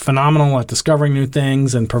 science is phenomenal at discovering new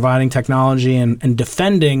things and providing technology and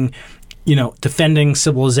defending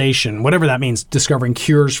civilization, whatever that means, discovering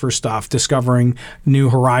cures for stuff, discovering new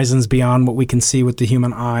horizons beyond what we can see with the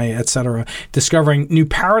human eye, etc., discovering new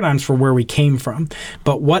paradigms for where we came from.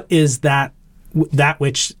 But what is that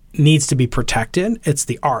which needs to be protected? It's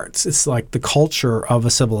the arts. It's like the culture of a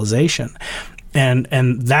civilization. And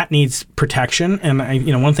that needs protection. And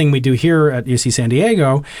one thing we do here at UC San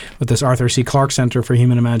Diego with this Arthur C. Clarke Center for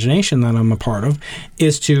Human Imagination that I'm a part of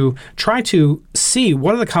is to try to see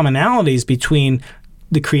what are the commonalities between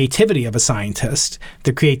the creativity of a scientist,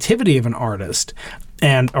 the creativity of an artist,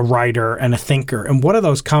 and a writer and a thinker. And what are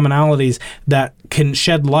those commonalities that can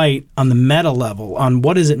shed light on the meta level, on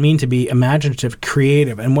what does it mean to be imaginative,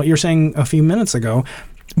 creative? And what you're saying a few minutes ago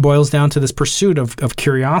boils down to this pursuit of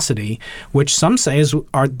curiosity, which some say is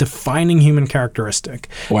our defining human characteristic.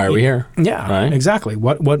 Why are we here? Yeah, right? Exactly.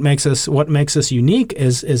 What makes us unique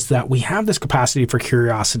is that we have this capacity for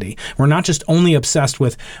curiosity. We're not just only obsessed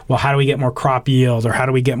with, how do we get more crop yield, or how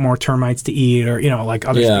do we get more termites to eat, or like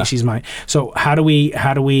other species might. So how do we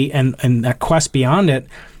and that quest beyond it,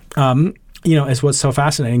 is what's so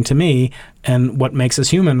fascinating to me, and what makes us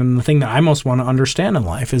human, and the thing that I most want to understand in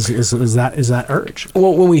life is that urge.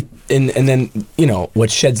 Well, when we and then what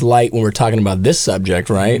sheds light when we're talking about this subject,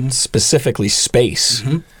 right? Mm-hmm. Specifically space.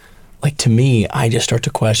 Mm-hmm. Like, to me, I just start to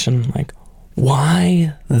question, like,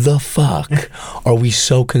 why the fuck are we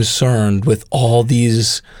so concerned with all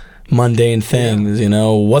these mundane things?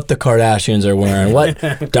 What the Kardashians are wearing,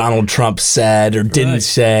 what Donald Trump said or didn't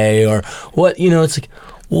say, or what it's like.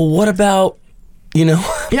 Well, what about,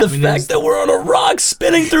 the fact that we're on a rock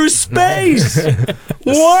spinning through space?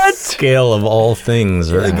 What? Scale of all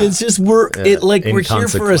things, right? Like, it's just, we're here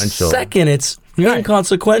for a second. It's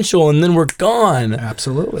inconsequential, and then we're gone.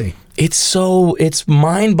 Absolutely. It's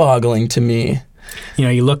mind-boggling to me.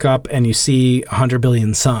 You look up and you see 100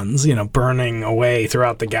 billion suns, burning away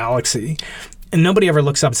throughout the galaxy. And nobody ever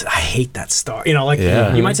looks up and says, I hate that star. You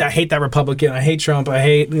might say, I hate that Republican, I hate Trump, I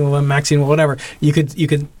hate Maxine, whatever. You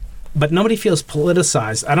could, but nobody feels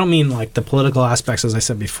politicized. I don't mean like the political aspects, as I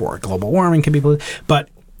said before. Global warming can be political, but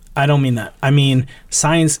I don't mean that. I mean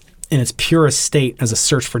science in its purest state as a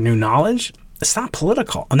search for new knowledge it's not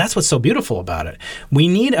political. And that's what's so beautiful about it. We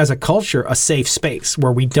need, as a culture, a safe space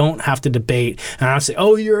where we don't have to debate and I don't say,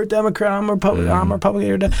 oh, you're a Democrat, I'm a Republican, I'm a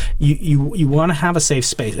Republican. You want to have a safe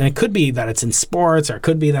space. And it could be that it's in sports, or it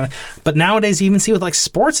could be that, but nowadays you even see with like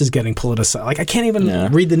sports is getting politicized. Like I can't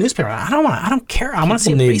even read the newspaper. I don't care. I want to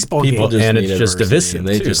see a baseball game. And it's just divisive.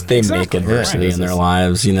 They make adversity in their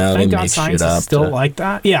lives, you know. Thank they God make science shit up is still like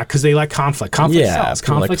that. Yeah, because they like conflict. Conflict sells.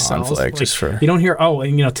 Conflict sells. Just for You don't hear,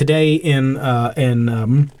 and today in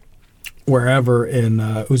wherever in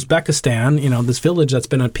Uzbekistan, this village that's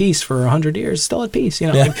been at peace for 100 years is still at peace.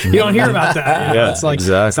 You don't hear about that. It's like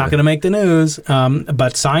exactly. It's not going to make the news.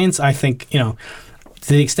 But science, I think, to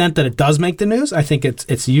the extent that it does make the news, I think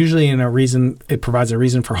it's usually it provides a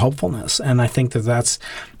reason for hopefulness, and I think that's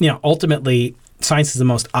ultimately science is the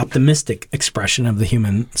most optimistic expression of the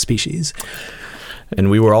human species. And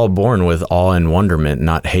we were all born with awe and wonderment,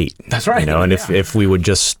 not hate. That's right. And if we would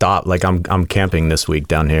just stop, like I'm camping this week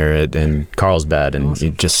down here in Carlsbad, and you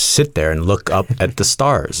just sit there and look up at the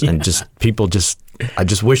stars, and I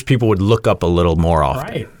just wish people would look up a little more often.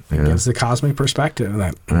 Right. It gives the cosmic perspective.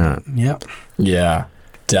 Yeah,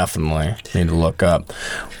 definitely need to look up.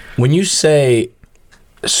 When you say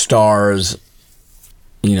stars,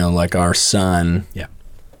 like our sun,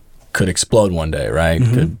 could explode one day, right?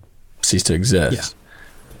 Mm-hmm. Could cease to exist. Yeah.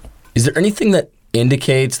 Is there anything that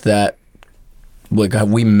indicates that, like, have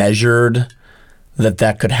we measured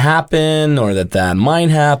that could happen or that might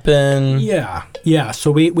happen? Yeah.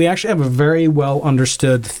 So we actually have a very well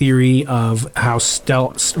understood theory of how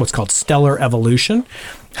what's called stellar evolution,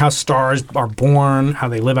 how stars are born, how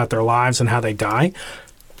they live out their lives, and how they die.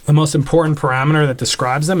 The most important parameter that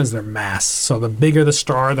describes them is their mass. So the bigger the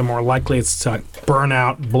star, the more likely it's to burn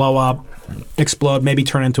out, blow up, explode, maybe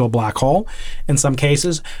turn into a black hole. In some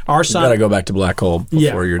cases, our sun. You gotta go back to black hole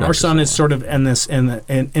before you're done. Our sun is sort of in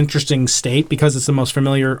an interesting state because it's the most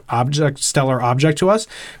familiar stellar object to us.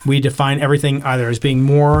 We define everything either as being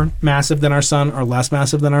more massive than our sun or less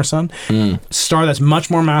massive than our sun. Star that's much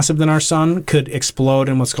more massive than our sun could explode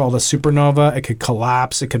in what's called a supernova. It could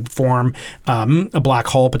collapse. It could form a black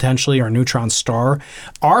hole potentially, or a neutron star.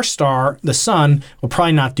 Our star, the sun, will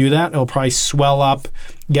probably not do that. It'll probably swell up,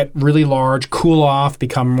 get really large, cool off,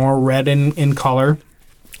 become more red in color,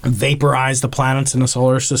 vaporize the planets in the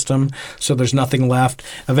solar system so there's nothing left,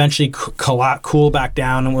 eventually cool back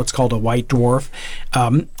down in what's called a white dwarf.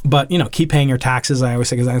 But, keep paying your taxes. I always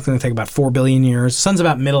say, because it's going to take about 4 billion years. The sun's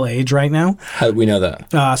about middle age right now. How do we know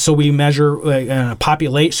that? So we measure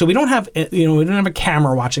population. So we don't have, we don't have a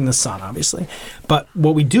camera watching the sun, obviously. But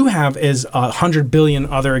what we do have is 100 billion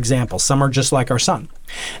other examples. Some are just like our sun.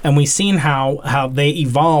 And we've seen how they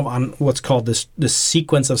evolve on what's called this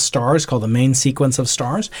sequence of stars, called the main sequence of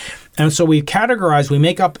stars. And so we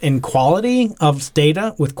make up in quality of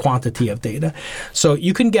data with quantity of data. So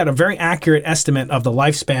you can get a very accurate estimate of the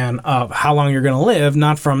lifespan of how long you're going to live,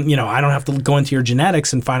 not from, I don't have to go into your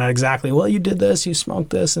genetics and find out exactly, well, you did this, you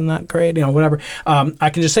smoked this, and that great, whatever. I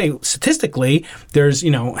can just say statistically, there's,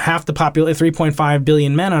 half the population, 3.5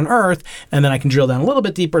 billion men on Earth, and then I can drill down a little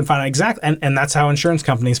bit deeper and find out exactly, and that's how insurance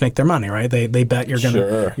companies make their money, right? They bet you're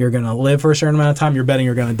going to live for a certain amount of time, you're betting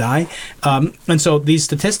you're going to die. And so these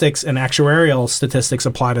statistics and actuarial statistics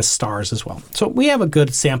apply to stars as well. So we have a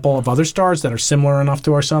good sample of other stars that are similar enough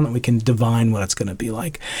to our sun that we can divine what it's going to be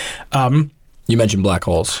like. You mentioned black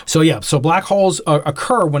holes. So black holes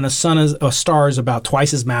occur when a star is about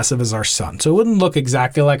twice as massive as our sun. So it wouldn't look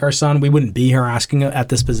exactly like our sun. We wouldn't be here asking at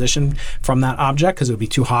this position from that object because it would be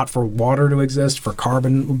too hot for water to exist, for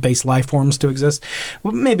carbon-based life forms to exist.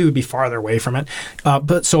 Well, maybe we'd be farther away from it.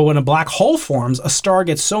 But so when a black hole forms, a star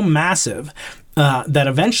gets so massive that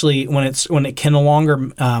eventually, when it can no longer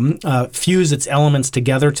fuse its elements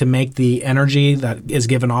together to make the energy that is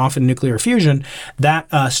given off in nuclear fusion, that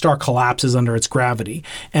star collapses under its gravity,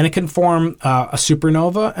 and it can form a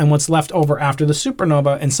supernova. And what's left over after the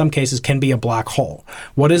supernova, in some cases, can be a black hole.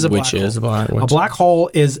 What is a black hole? A black hole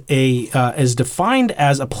is is defined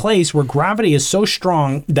as a place where gravity is so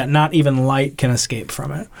strong that not even light can escape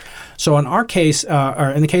from it. So in our case, or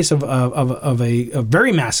in the case of a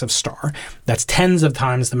very massive star that's tens of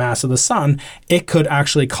times the mass of the sun, it could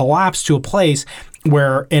actually collapse to a place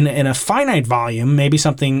where in a finite volume, maybe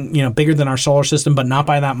something bigger than our solar system, but not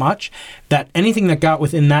by that much, that anything that got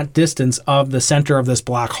within that distance of the center of this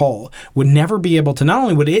black hole would never be able to, not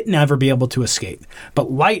only would it never be able to escape,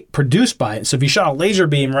 but light produced by it. So if you shot a laser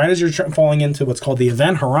beam right as you're falling into what's called the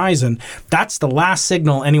event horizon, that's the last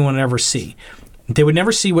signal anyone would ever see. They would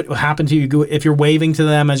never see what will happen to you if you're waving to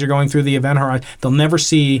them as you're going through the event horizon.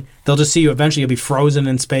 They'll just see you eventually. You'll be frozen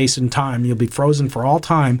in space and time. You'll be frozen for all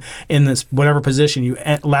time in this whatever position you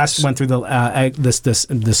last went through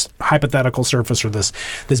this hypothetical surface or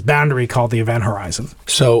this boundary called the event horizon.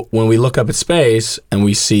 So when we look up at space and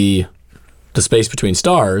we see the space between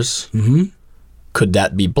stars, could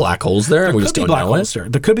that be black holes there? There could be black holes there.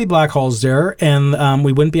 There could be black holes there, and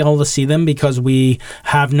we wouldn't be able to see them because we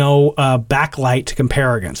have no backlight to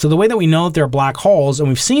compare against. So the way that we know that they're black holes, and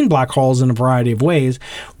we've seen black holes in a variety of ways,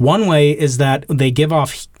 one way is that they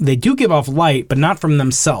do give off light, but not from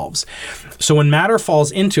themselves. So when matter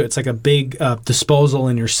falls into it, it's like a big disposal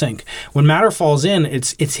in your sink. When matter falls in,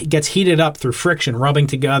 it gets heated up through friction, rubbing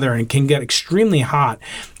together, and it can get extremely hot.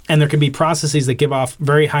 And there can be processes that give off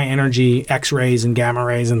very high energy X-rays and gamma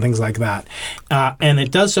rays and things like that. And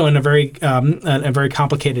it does so in a very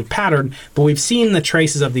complicated pattern, but we've seen the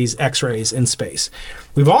traces of these X-rays in space.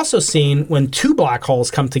 We've also seen when two black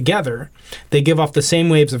holes come together, they give off the same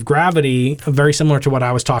waves of gravity, very similar to what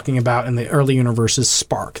I was talking about in the early universe's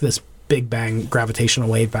spark, this Big Bang gravitational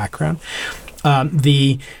wave background.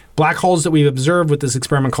 The black holes that we've observed with this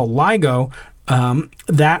experiment called LIGO,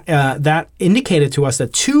 that indicated to us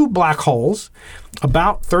that two black holes,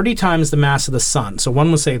 about 30 times the mass of the sun. So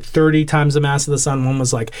one was, say, 30 times the mass of the sun. One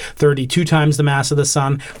was like 32 times the mass of the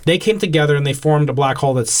sun. They came together and they formed a black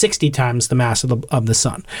hole that's 60 times the mass of the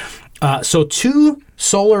sun. So two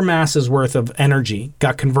solar masses worth of energy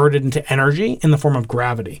got converted into energy in the form of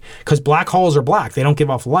gravity, because black holes are black. They don't give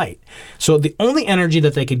off light. So the only energy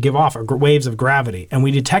that they could give off are waves of gravity. And we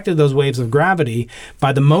detected those waves of gravity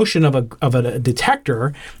by the motion of a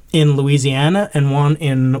detector in Louisiana and one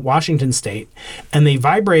in Washington State. And they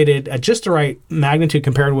vibrated at just the right magnitude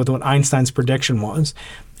compared with what Einstein's prediction was.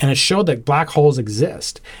 And it showed that black holes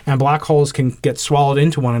exist, and black holes can get swallowed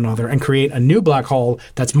into one another and create a new black hole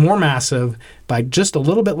that's more massive by just a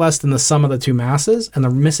little bit less than the sum of the two masses, and the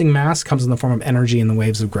missing mass comes in the form of energy in the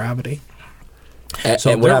waves of gravity.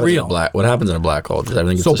 So and they're real. What happens in a black hole? Does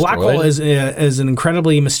everything get destroyed? Black hole is an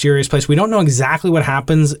incredibly mysterious place. We don't know exactly what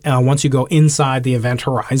happens once you go inside the event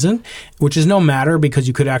horizon, which is no matter because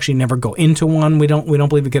you could actually never go into one. We don't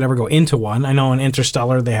believe we could ever go into one. I know in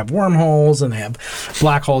Interstellar they have wormholes and they have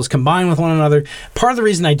black holes combined with one another. Part of the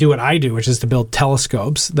reason I do what I do, which is to build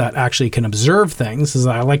telescopes that actually can observe things, is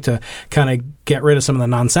I like to kind of get rid of some of the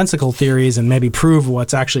nonsensical theories and maybe prove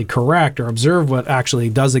what's actually correct or observe what actually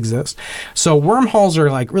does exist. So wormholes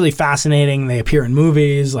are like really fascinating. They appear in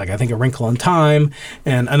movies, like I think A Wrinkle in Time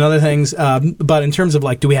and other things. But in terms of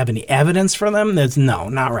like, do we have any evidence for them? No,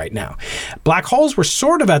 not right now. Black holes were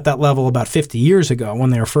sort of at that level about 50 years ago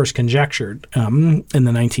when they were first conjectured in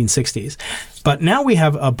the 1960s. But now we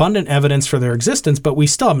have abundant evidence for their existence, but we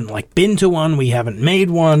still haven't like been to one. We haven't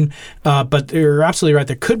made one. But you're absolutely right.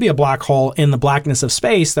 There could be a black hole in the blackness of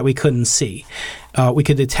space that we couldn't see. We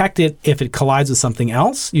could detect it if it collides with something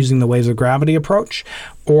else using the waves of gravity approach,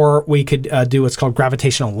 or we could do what's called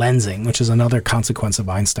gravitational lensing, which is another consequence of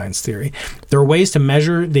Einstein's theory. There are ways to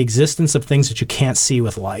measure the existence of things that you can't see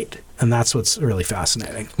with light, and that's what's really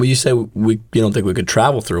fascinating. Well, you say you don't think we could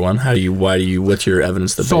travel through one. What's your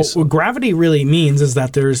evidence that So what gravity really means is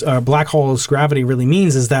that there's black holes. Gravity really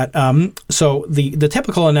means is that so the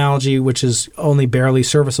typical analogy, which is only barely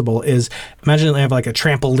serviceable, is imagine they have like a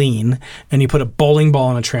trampoline and you put a bowling ball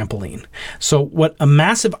on a trampoline. So what a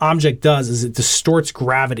massive object does is it distorts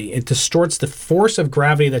gravity. It distorts the force of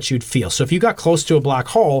gravity that you'd feel. So if you got close to a black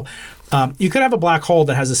hole, you could have a black hole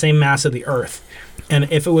that has the same mass of the Earth.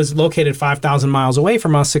 And if it was located 5,000 miles away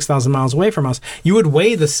from us, 6,000 miles away from us, you would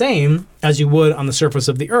weigh the same as you would on the surface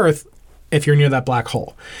of the Earth if you're near that black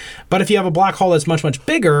hole. But if you have a black hole that's much, much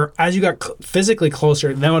bigger, as you got physically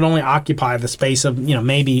closer, that would only occupy the space of,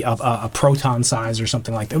 maybe a proton size or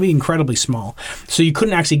something like that. It would be incredibly small. So you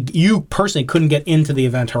personally couldn't get into the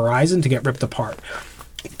event horizon to get ripped apart.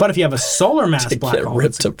 But if you have a solar mass black hole,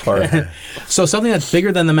 ripped apart. So something that's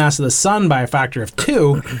bigger than the mass of the sun by a factor of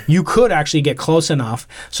 2, you could actually get close enough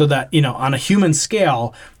so that, on a human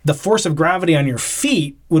scale, the force of gravity on your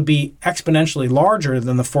feet would be exponentially larger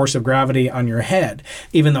than the force of gravity on your head,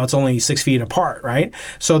 even though it's only 6 feet apart, right?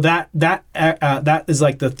 So that is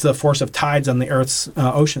like the force of tides on the Earth's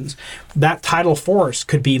oceans. That tidal force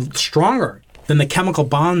could be stronger than the chemical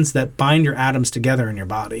bonds that bind your atoms together in your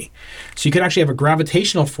body. So you could actually have a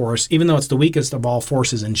gravitational force, even though it's the weakest of all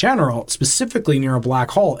forces in general, specifically near a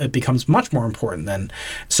black hole, it becomes much more important then.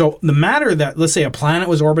 So the matter that, let's say a planet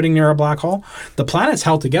was orbiting near a black hole, the planet's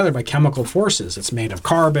held together by chemical forces. It's made of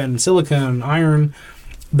carbon, silicon, iron.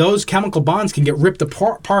 those chemical bonds can get ripped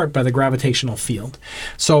apart by the gravitational field.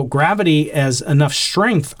 So gravity has enough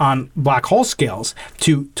strength on black hole scales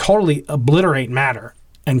to totally obliterate matter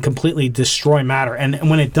and completely destroy matter. And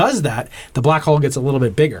when it does that, the black hole gets a little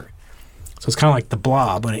bit bigger. So it's kind of like the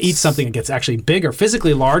blob. When it eats something, it gets actually bigger,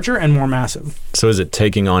 physically larger and more massive. So is it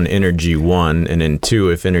taking on energy, one, and then two,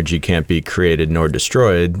 if energy can't be created nor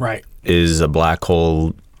destroyed, right, is a black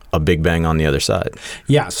hole a Big Bang on the other side?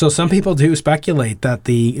 Yeah. So some people do speculate that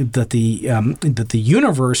the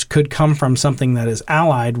universe could come from something that is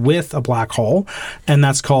allied with a black hole, and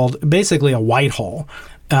that's called basically a white hole.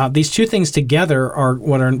 These two things together are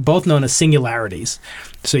what are both known as singularities.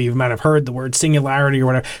 So you might have heard the word singularity or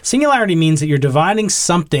whatever. Singularity means that you're dividing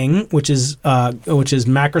something which is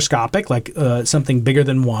macroscopic, like something bigger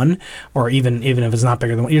than one, or even if it's not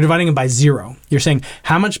bigger than one. You're dividing it by zero. You're saying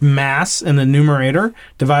how much mass in the numerator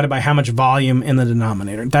divided by how much volume in the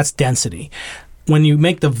denominator. That's density. When you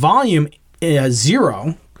make the volume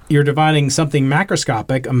zero, you're dividing something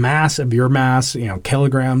macroscopic, a mass of your mass,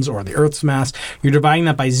 kilograms, or the Earth's mass. You're dividing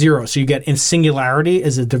that by zero. So you get in singularity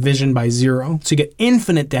is a division by zero. So you get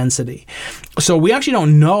infinite density. So we actually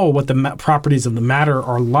don't know what the properties of the matter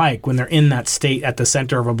are like when they're in that state at the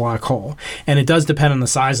center of a black hole. And it does depend on the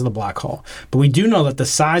size of the black hole. But we do know that the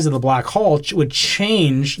size of the black hole would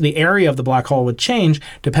change, the area of the black hole would change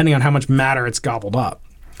depending on how much matter it's gobbled up.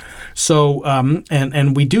 So,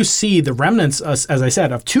 and we do see the remnants, as I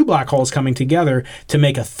said, of two black holes coming together to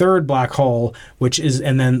make a third black hole,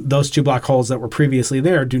 and then those two black holes that were previously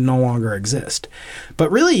there do no longer exist. But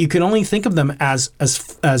really, you can only think of them as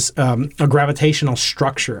a gravitational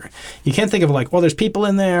structure. You can't think of there's people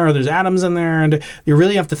in there or there's atoms in there, and you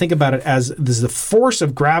really have to think about it as this is the force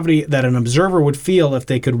of gravity that an observer would feel if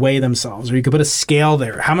they could weigh themselves, or you could put a scale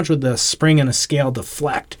there. How much would the spring in a scale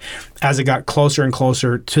deflect as it got closer and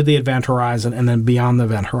closer to the event horizon and then beyond the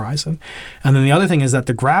event horizon? And then the other thing is that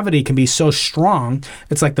the gravity can be so strong,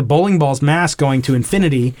 it's like the bowling ball's mass going to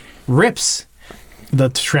infinity rips the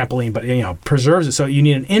trampoline, but preserves it. So you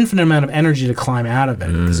need an infinite amount of energy to climb out of it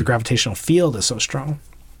because the gravitational field is so strong.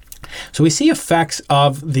 So we see effects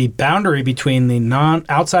of the boundary between the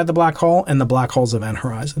outside the black hole and the black hole's event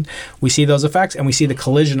horizon. We see those effects, and we see the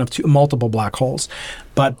collision of multiple black holes.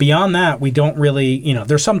 But beyond that, we don't really,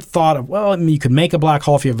 there's some thought of, you could make a black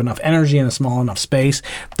hole if you have enough energy in a small enough space.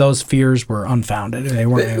 Those fears were unfounded. They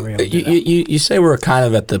weren't able to do that. You say we're kind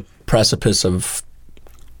of at the precipice of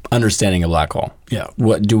understanding a black hole. Yeah.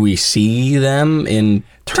 What do we see them in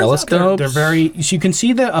telescopes? They're very. So you can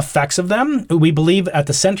see the effects of them. We believe at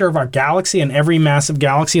the center of our galaxy, and every massive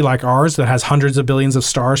galaxy like ours that has hundreds of billions of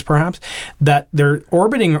stars, perhaps, that they're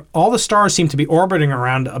orbiting. All the stars seem to be orbiting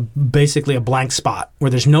around basically a blank spot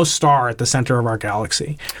where there's no star at the center of our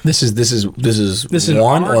galaxy. This is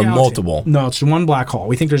one or galaxy. Multiple? No, it's one black hole.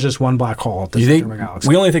 We think there's just one black hole at the center of our galaxy.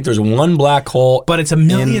 We only think there's one black hole, but it's a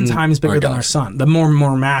million times bigger than our sun. The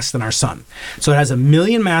more mass than our sun. So it has a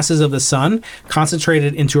million masses of the sun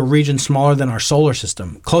concentrated into a region smaller than our solar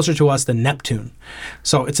system, closer to us than Neptune.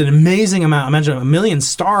 So it's an amazing amount. Imagine a million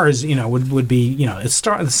stars, would be, the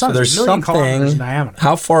sun is a million kilometers in diameter.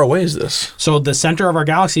 How far away is this? So the center of our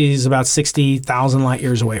galaxy is about 60,000 light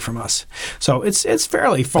years away from us. So it's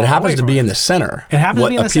fairly far away. It happens to be in the center. It happens to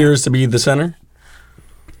be in the center. What appears to be the center?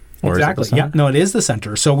 Or exactly. Yeah. No, it is the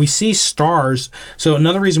center. So we see stars. So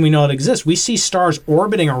another reason we know it exists, we see stars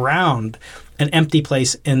orbiting around an empty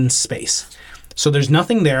place in space. So there's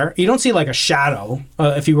nothing there. You don't see like a shadow.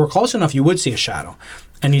 If you were close enough, you would see a shadow.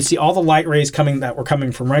 And you'd see all the light rays that were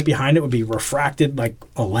coming from right behind it would be refracted like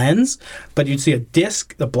a lens. But you'd see a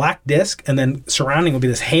disk, the black disk, and then surrounding would be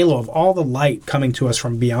this halo of all the light coming to us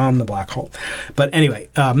from beyond the black hole. But anyway,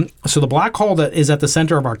 so the black hole that is at the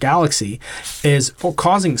center of our galaxy is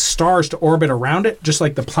causing stars to orbit around it, just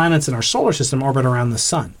like the planets in our solar system orbit around the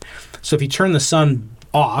sun. So if you turn the sun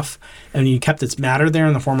off and you kept its matter there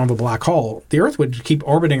in the form of a black hole, the Earth would keep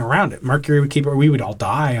orbiting around it. Mercury would we would all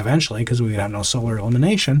die eventually because we would have no solar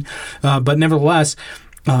illumination. But nevertheless,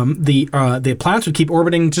 the planets would keep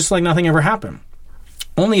orbiting just like nothing ever happened.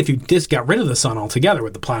 Only if you just got rid of the sun altogether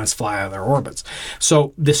would the planets fly out of their orbits.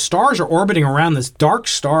 So the stars are orbiting around this dark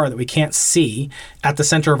star that we can't see at the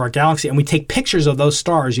center of our galaxy, and we take pictures of those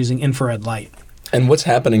stars using infrared light. And what's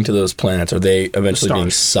happening to those planets? Are they eventually being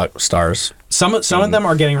sucked? Stars? Some of them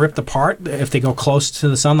are getting ripped apart if they go close to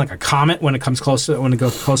the sun, like a comet when it goes close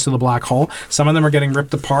to the black hole. Some of them are getting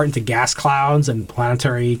ripped apart into gas clouds and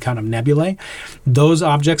planetary kind of nebulae. Those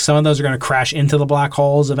objects, some of those are going to crash into the black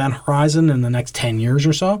hole's event horizon in the next 10 years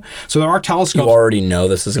or so. So there are telescopes. You already know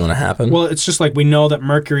this is going to happen? Well, it's just like we know that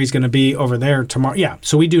Mercury is going to be over there tomorrow. Yeah,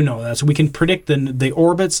 so we do know that. So we can predict the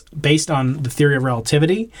orbits based on the theory of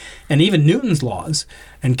relativity and even Newton's laws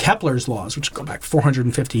and Kepler's laws, which go back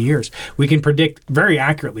 450 years. We can predict very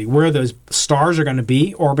accurately where those stars are going to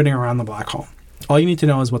be orbiting around the black hole. All you need to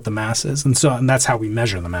know is what the mass is, and that's how we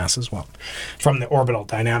measure the mass as well, from the orbital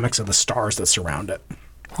dynamics of the stars that surround it.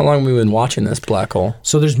 How long have we been watching this black hole?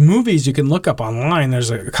 So there's movies you can look up online.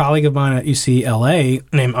 There's a colleague of mine at UCLA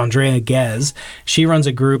named Andrea Ghez. She runs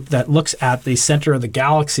a group that looks at the center of the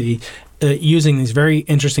galaxy using these very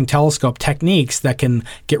interesting telescope techniques that can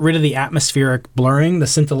get rid of the atmospheric blurring, the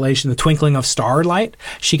scintillation, the twinkling of starlight.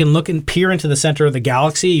 She can look and peer into the center of the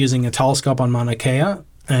galaxy using a telescope on Mauna Kea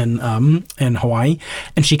in Hawaii,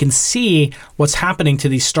 and she can see what's happening to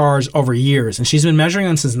these stars over years. And she's been measuring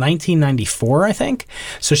them since 1994, I think.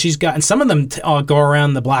 So she's got, and some of them go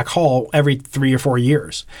around the black hole every 3 or 4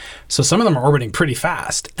 years. So some of them are orbiting pretty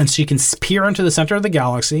fast. And she can peer into the center of the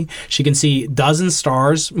galaxy. She can see dozens of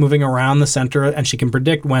stars moving around the center, and she can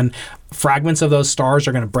predict when fragments of those stars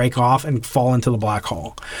are going to break off and fall into the black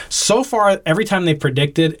hole. So far, every time they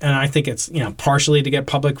predicted, and I think it's partially to get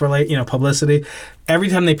publicity. Every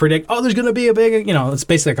time they predict, there's going to be a big, it's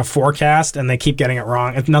basically like a forecast, and they keep getting it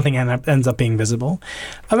wrong. If nothing ends up being visible,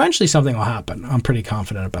 eventually something will happen. I'm pretty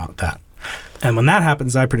confident about that. And when that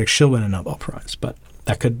happens, I predict she'll win a Nobel Prize. But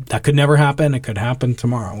that could never happen. It could happen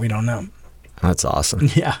tomorrow. We don't know. That's awesome.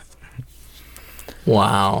 Yeah.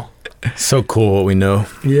 Wow. So cool what we know.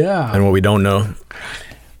 Yeah. And what we don't know.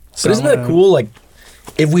 But isn't that cool? Like,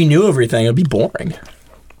 if we knew everything, it'd be boring.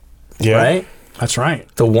 Yeah. Right? That's right.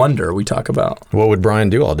 The wonder we talk about. What would Brian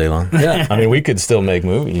do all day long? Yeah. I mean, we could still make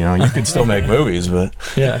movies. You could still make movies, but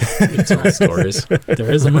yeah, tell stories.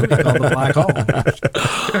 There is a movie called The Black Hole.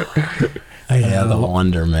 Yeah, the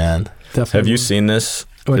wonder, man. Definitely. Have you seen this?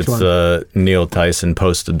 Which one? Neil Tyson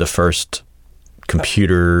posted the first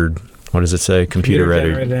computer. What does it say? Computer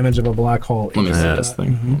generated image of a black hole. Let me see this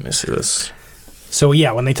thing. Let me see this. So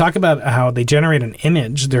yeah, when they talk about how they generate an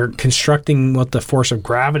image, they're constructing what the force of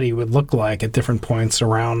gravity would look like at different points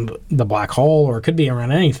around the black hole, or it could be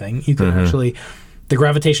around anything. You can actually, the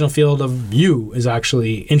gravitational field of view is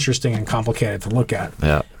actually interesting and complicated to look at.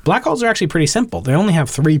 Yeah. Black holes are actually pretty simple. They only have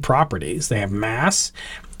 3 properties. They have mass,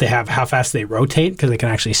 they have how fast they rotate because they can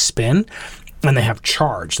actually spin, and they have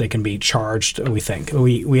charge. They can be charged, we think.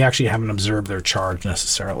 We actually haven't observed their charge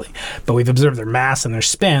necessarily, but we've observed their mass and their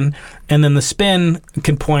spin, and then the spin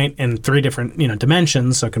can point in 3 different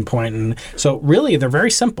dimensions, so it can point in... So really, they're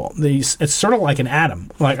very simple. It's sort of like an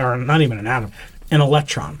atom, or not even an atom, an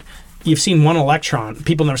electron. You've seen one electron.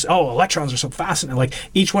 People never say, electrons are so fascinating. Like,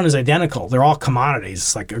 each one is identical. They're all commodities.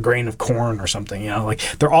 It's like a grain of corn or something, Like,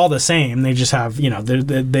 they're all the same. They just have,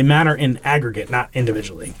 they matter in aggregate, not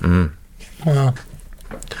individually. Mm.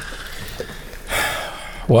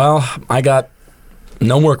 Well, I got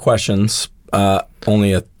no more questions.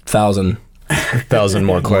 Only 1,000. 1,000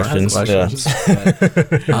 more questions. Yeah.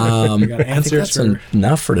 I think that's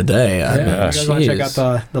enough for today. You guys want to check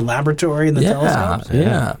out the laboratory and the telescopes?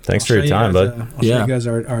 Yeah. Thanks for your time, bud. I'll show you guys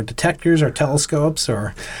our detectors, our telescopes,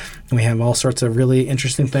 we have all sorts of really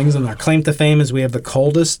interesting things. And our claim to fame is we have the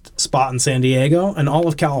coldest spot in San Diego and all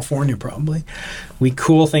of California, probably. We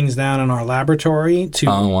cool things down in our laboratory to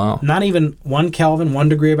not even 1 Kelvin, 1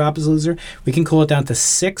 degree of absolute zero. We can cool it down to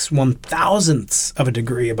 6 1,000ths of a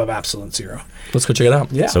degree above absolute zero. Let's go check it out.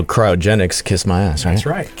 Yeah. So cryogenics, kiss my ass, right? That's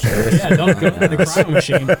right. Yeah, don't go to the cryo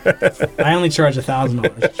machine. I only charge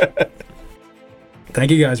 $1,000.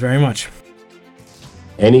 Thank you guys very much.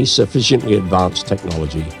 Any sufficiently advanced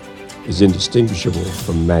technology is indistinguishable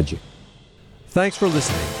from magic. Thanks for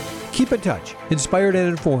listening. Keep in touch, inspired and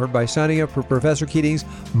informed by signing up for Professor Keating's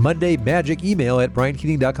Monday Magic email at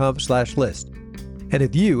briankeiting.com/list. And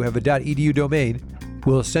if you have a .edu domain,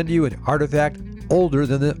 we'll send you an artifact older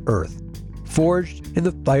than the Earth, forged in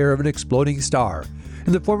the fire of an exploding star,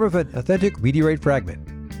 in the form of an authentic meteorite fragment.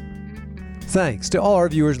 Thanks to all our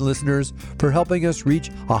viewers and listeners for helping us reach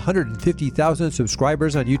 150,000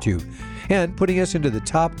 subscribers on YouTube and putting us into the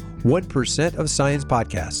top 1% of science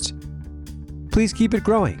podcasts. Please keep it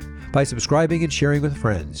growing by subscribing and sharing with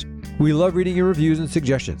friends. We love reading your reviews and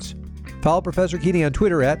suggestions. Follow Professor Keating on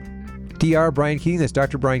Twitter at Dr. Brian Keating, that's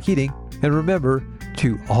Dr. Brian Keating, and remember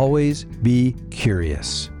to always be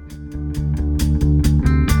curious.